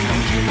dele, não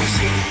de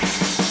você.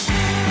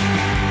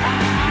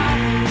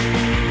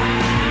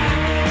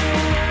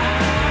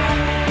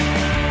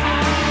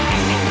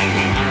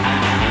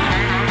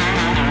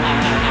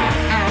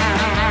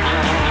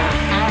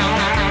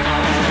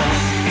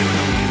 Eu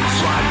não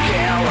uso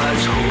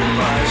aquelas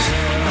roupas,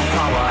 não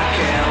falo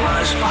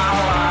aquelas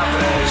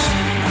palavras,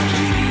 não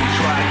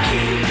dirijo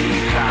aquele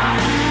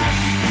carro.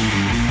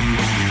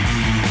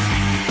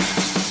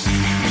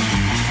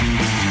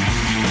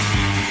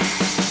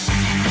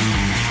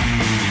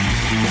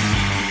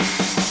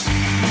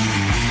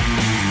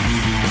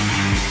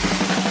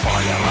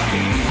 Olha lá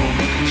vem o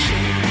homem clichê,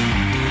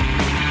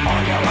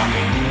 olha lá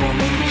vem o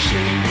homem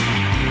clichê,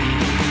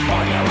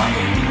 olha lá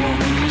todo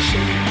mundo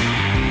cheio.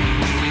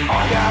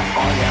 Olha,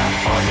 olha,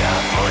 olha,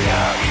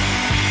 olha.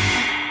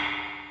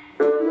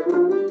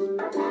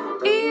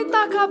 E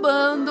tá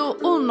acabando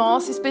o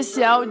nosso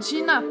especial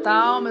de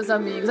Natal, meus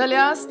amigos.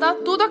 Aliás, tá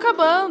tudo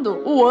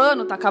acabando. O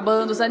ano tá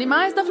acabando, os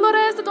animais da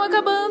floresta estão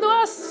acabando,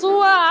 a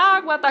sua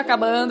água tá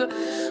acabando.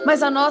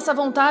 Mas a nossa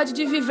vontade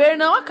de viver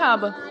não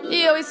acaba.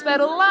 E eu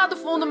espero lá do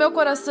fundo do meu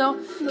coração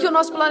que o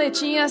nosso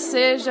planetinha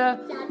seja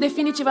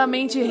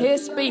definitivamente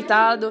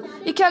respeitado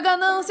e que a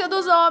ganância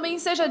dos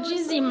homens seja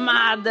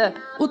dizimada.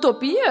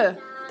 Utopia?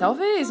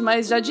 Talvez,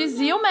 mas já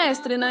dizia o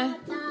mestre, né?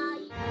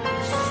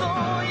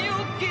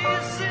 Sonho que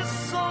se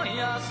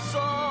sonha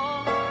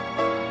só,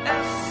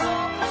 é só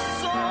um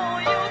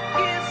sonho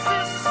que se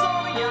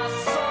sonha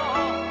só,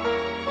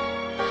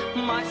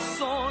 mas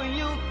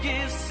sonho que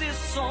se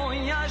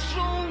sonha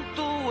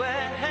junto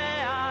é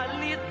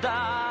realidade.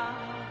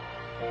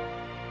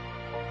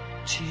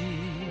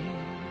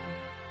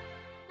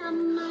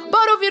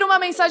 Bora ouvir uma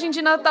mensagem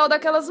de Natal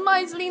daquelas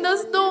mais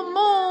lindas do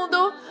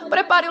mundo.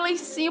 Prepare o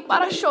lencinho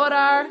para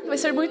chorar. Vai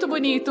ser muito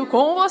bonito.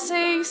 Com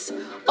vocês,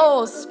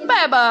 os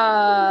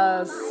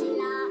Pebas.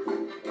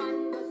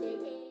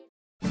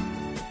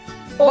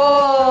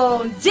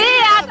 Bom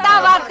dia,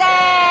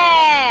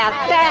 Taubaté!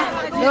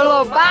 Até meu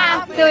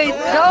Lobato e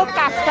seu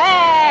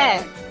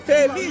café!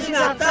 Feliz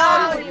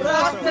Natal e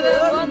próspero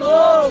Ano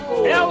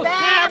Novo! É o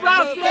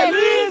Pebas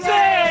Felizes!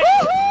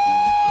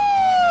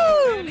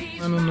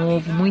 Ano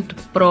novo muito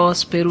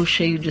próspero,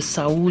 cheio de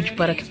saúde,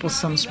 para que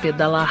possamos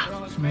pedalar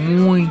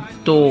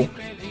muito.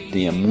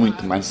 Tenha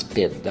muito mais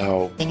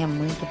pedal. Tenha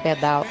muito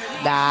pedal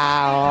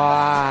da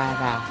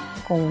hora.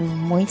 Com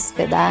muitos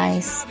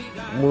pedais.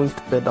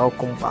 Muito pedal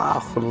com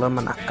barro,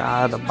 lama na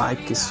cara,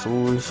 bike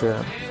suja.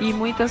 E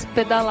muitas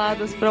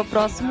pedaladas para o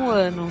próximo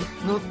ano.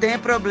 Não tem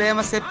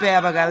problema ser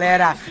peba,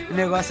 galera. O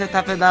negócio é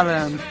estar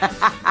pedalando.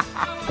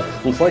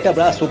 Um forte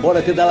abraço,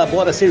 bora pedalar,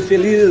 bora ser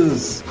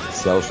feliz.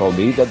 Celso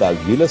Almeida, da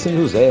Vila São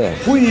José.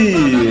 Fui!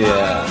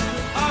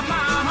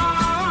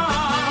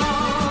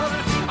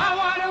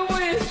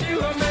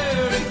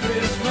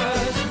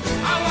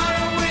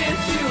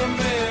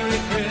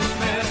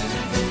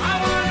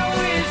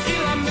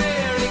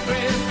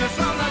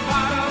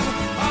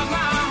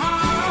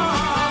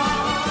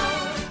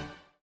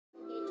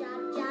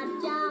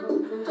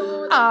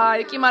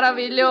 Ai, que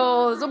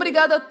maravilhoso!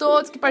 Obrigada a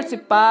todos que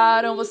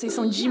participaram, vocês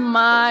são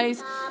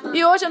demais.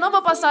 E hoje eu não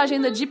vou passar a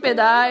agenda de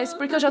pedais,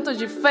 porque eu já tô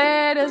de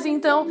férias,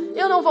 então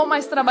eu não vou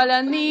mais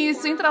trabalhar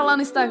nisso. Entra lá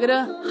no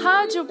Instagram,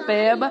 Rádio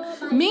Peba,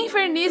 me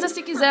inferniza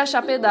se quiser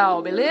achar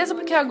pedal, beleza?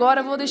 Porque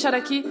agora eu vou deixar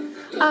aqui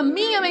a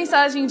minha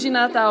mensagem de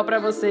Natal pra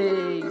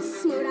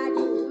vocês.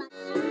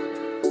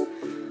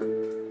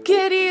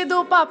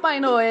 Querido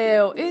Papai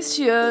Noel,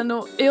 este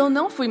ano eu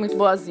não fui muito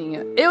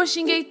boazinha. Eu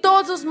xinguei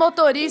todos os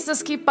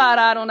motoristas que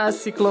pararam na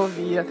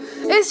ciclovia.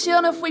 Este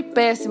ano eu fui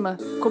péssima.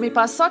 Comi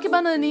paçoca e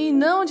bananinha e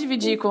não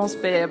dividi com os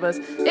pebas.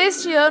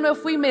 Este ano eu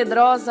fui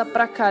medrosa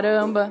pra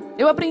caramba.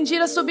 Eu aprendi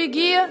a subir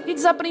guia e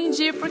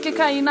desaprendi porque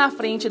caí na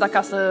frente da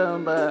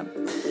caçamba.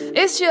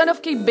 Este ano eu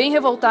fiquei bem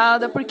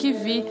revoltada porque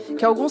vi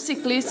que alguns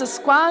ciclistas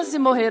quase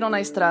morreram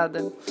na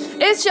estrada.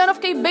 Este ano eu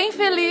fiquei bem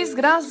feliz,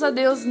 graças a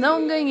Deus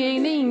não ganhei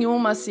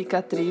nenhuma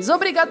cicatriz.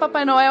 Obrigado,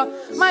 Papai Noel,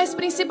 mas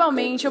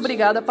principalmente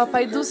obrigada,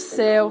 Papai do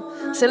Céu.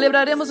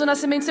 Celebraremos o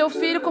nascimento do seu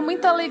filho com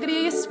muita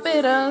alegria e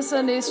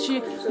esperança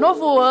neste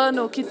novo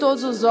ano, que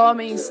todos os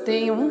homens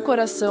tenham um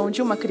coração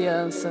de uma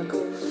criança.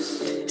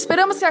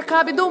 Esperamos que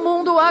acabe do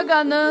mundo a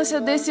ganância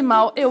desse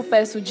mal, eu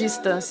peço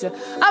distância.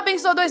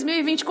 Abençoa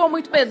 2020 com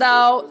muito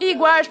pedal e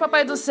guarde,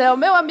 Papai do Céu,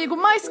 meu amigo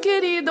mais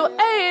querido,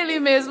 é ele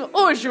mesmo,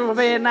 o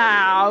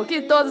Juvenal,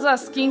 que todas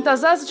as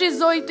quintas às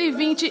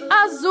 18h20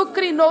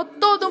 azucrinou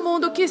todo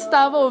mundo que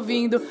estava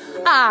ouvindo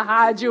a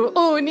Rádio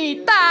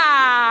Unital.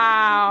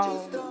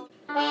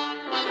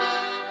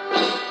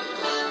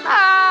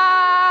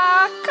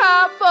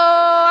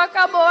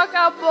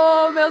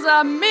 Acabou, meus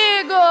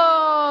amigos!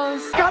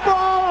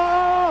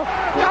 Acabou!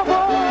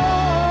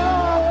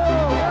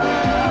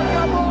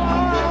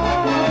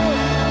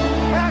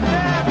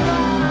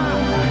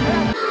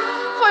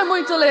 Foi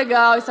muito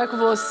legal estar com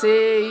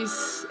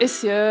vocês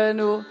esse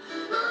ano.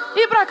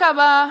 E pra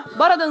acabar,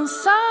 bora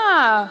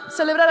dançar,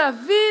 celebrar a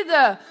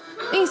vida.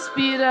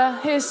 Inspira,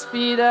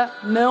 respira,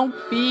 não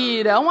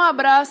pira. Um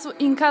abraço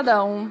em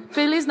cada um.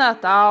 Feliz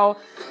Natal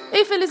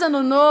e feliz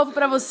Ano Novo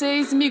pra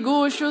vocês,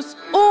 miguxos.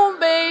 Um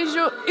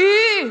beijo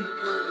e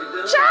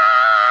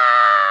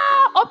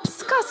tchau!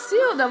 Ops,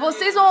 Cacilda,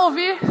 vocês vão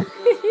ouvir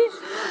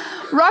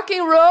rock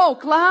and roll,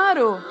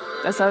 claro.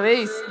 Dessa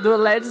vez, do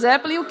Led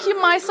Zeppelin. O que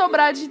mais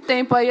sobrar de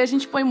tempo aí, a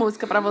gente põe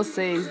música pra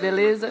vocês,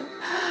 beleza?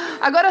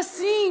 Agora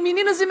sim,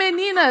 meninos e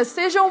meninas,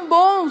 sejam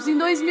bons em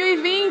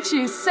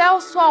 2020.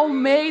 Celso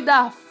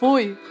Almeida,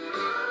 fui.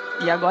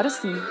 E agora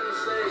sim.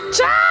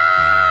 Tchau!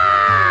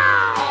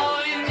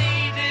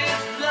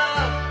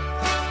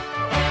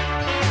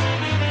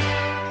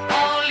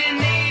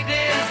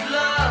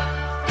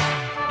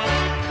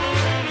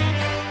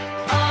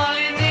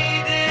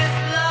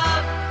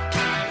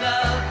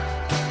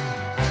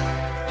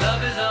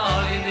 Love is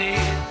all you need.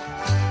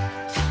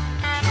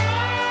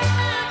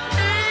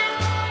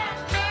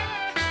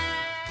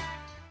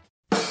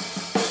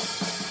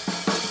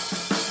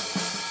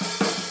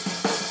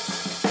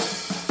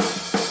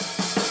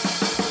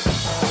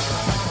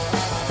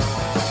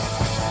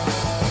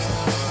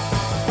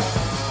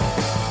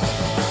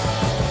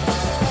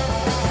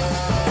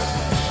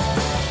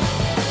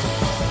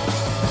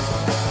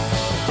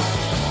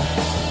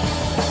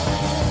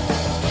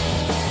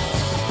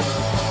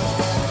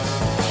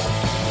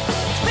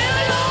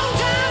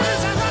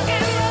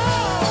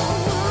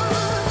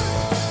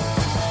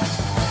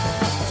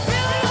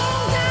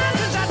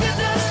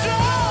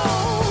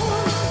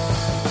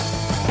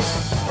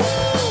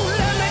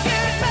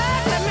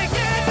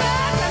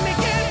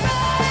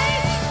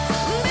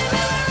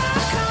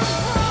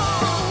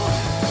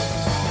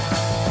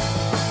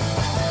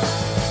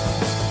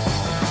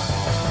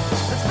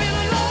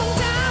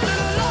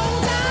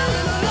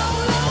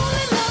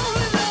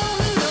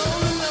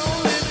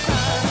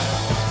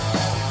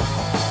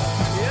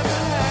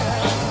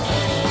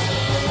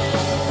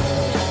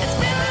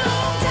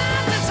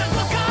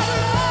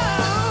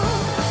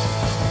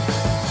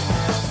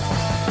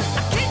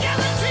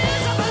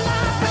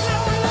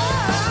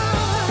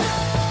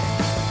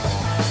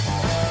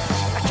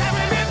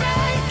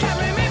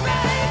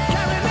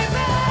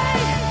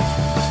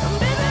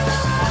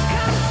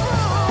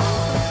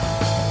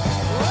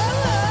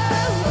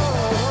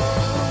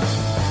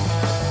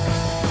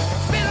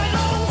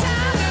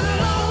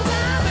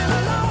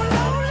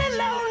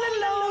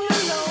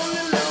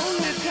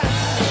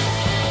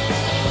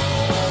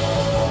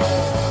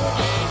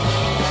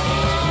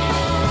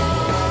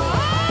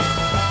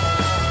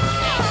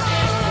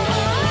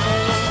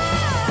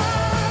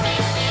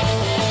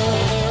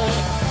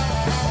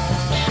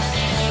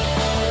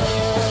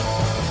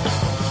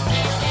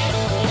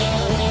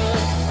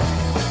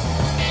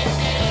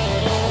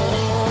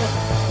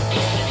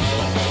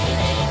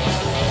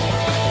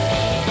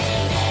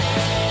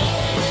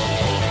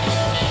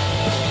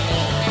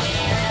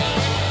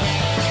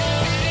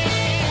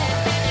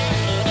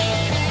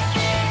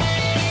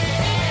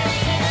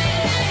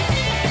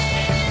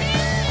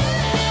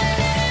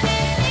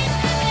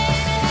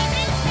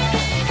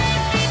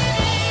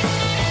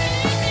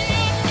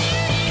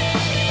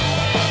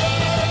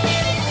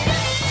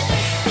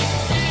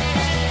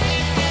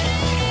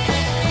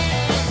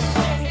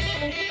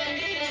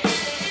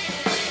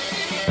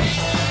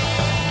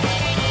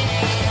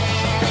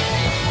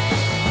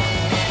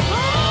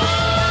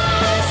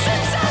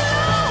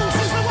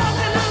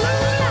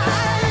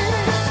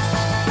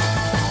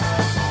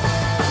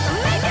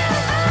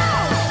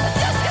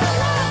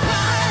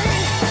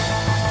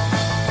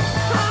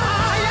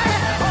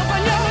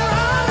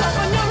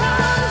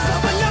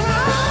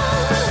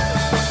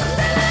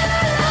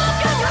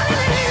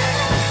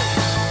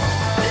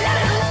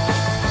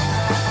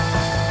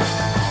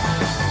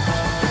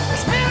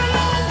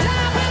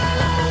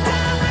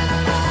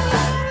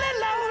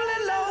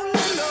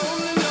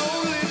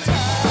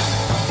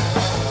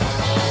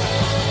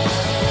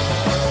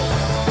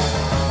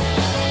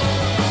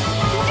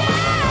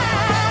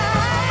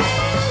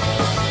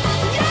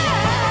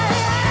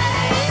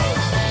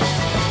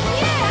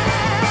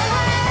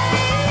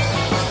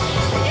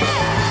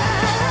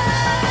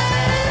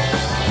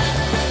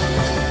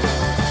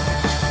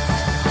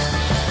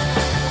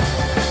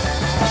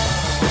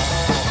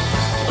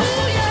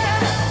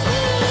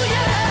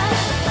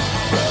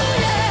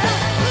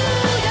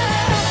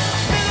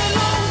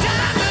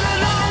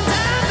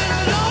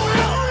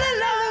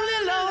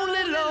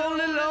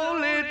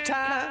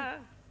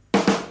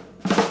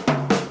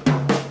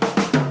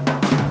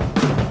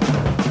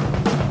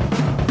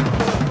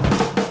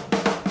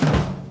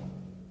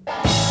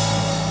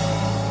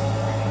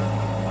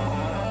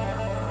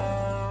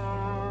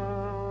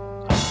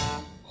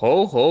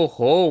 Ho, ho,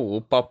 ho,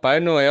 o Papai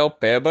Noel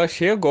Peba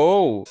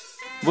chegou.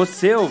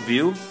 Você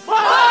ouviu?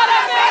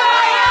 Bora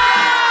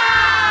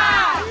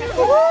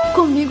Pedalar!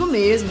 Comigo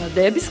mesma,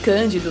 Debs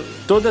Cândido.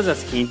 Todas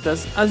as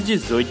quintas, às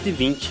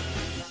 18h20.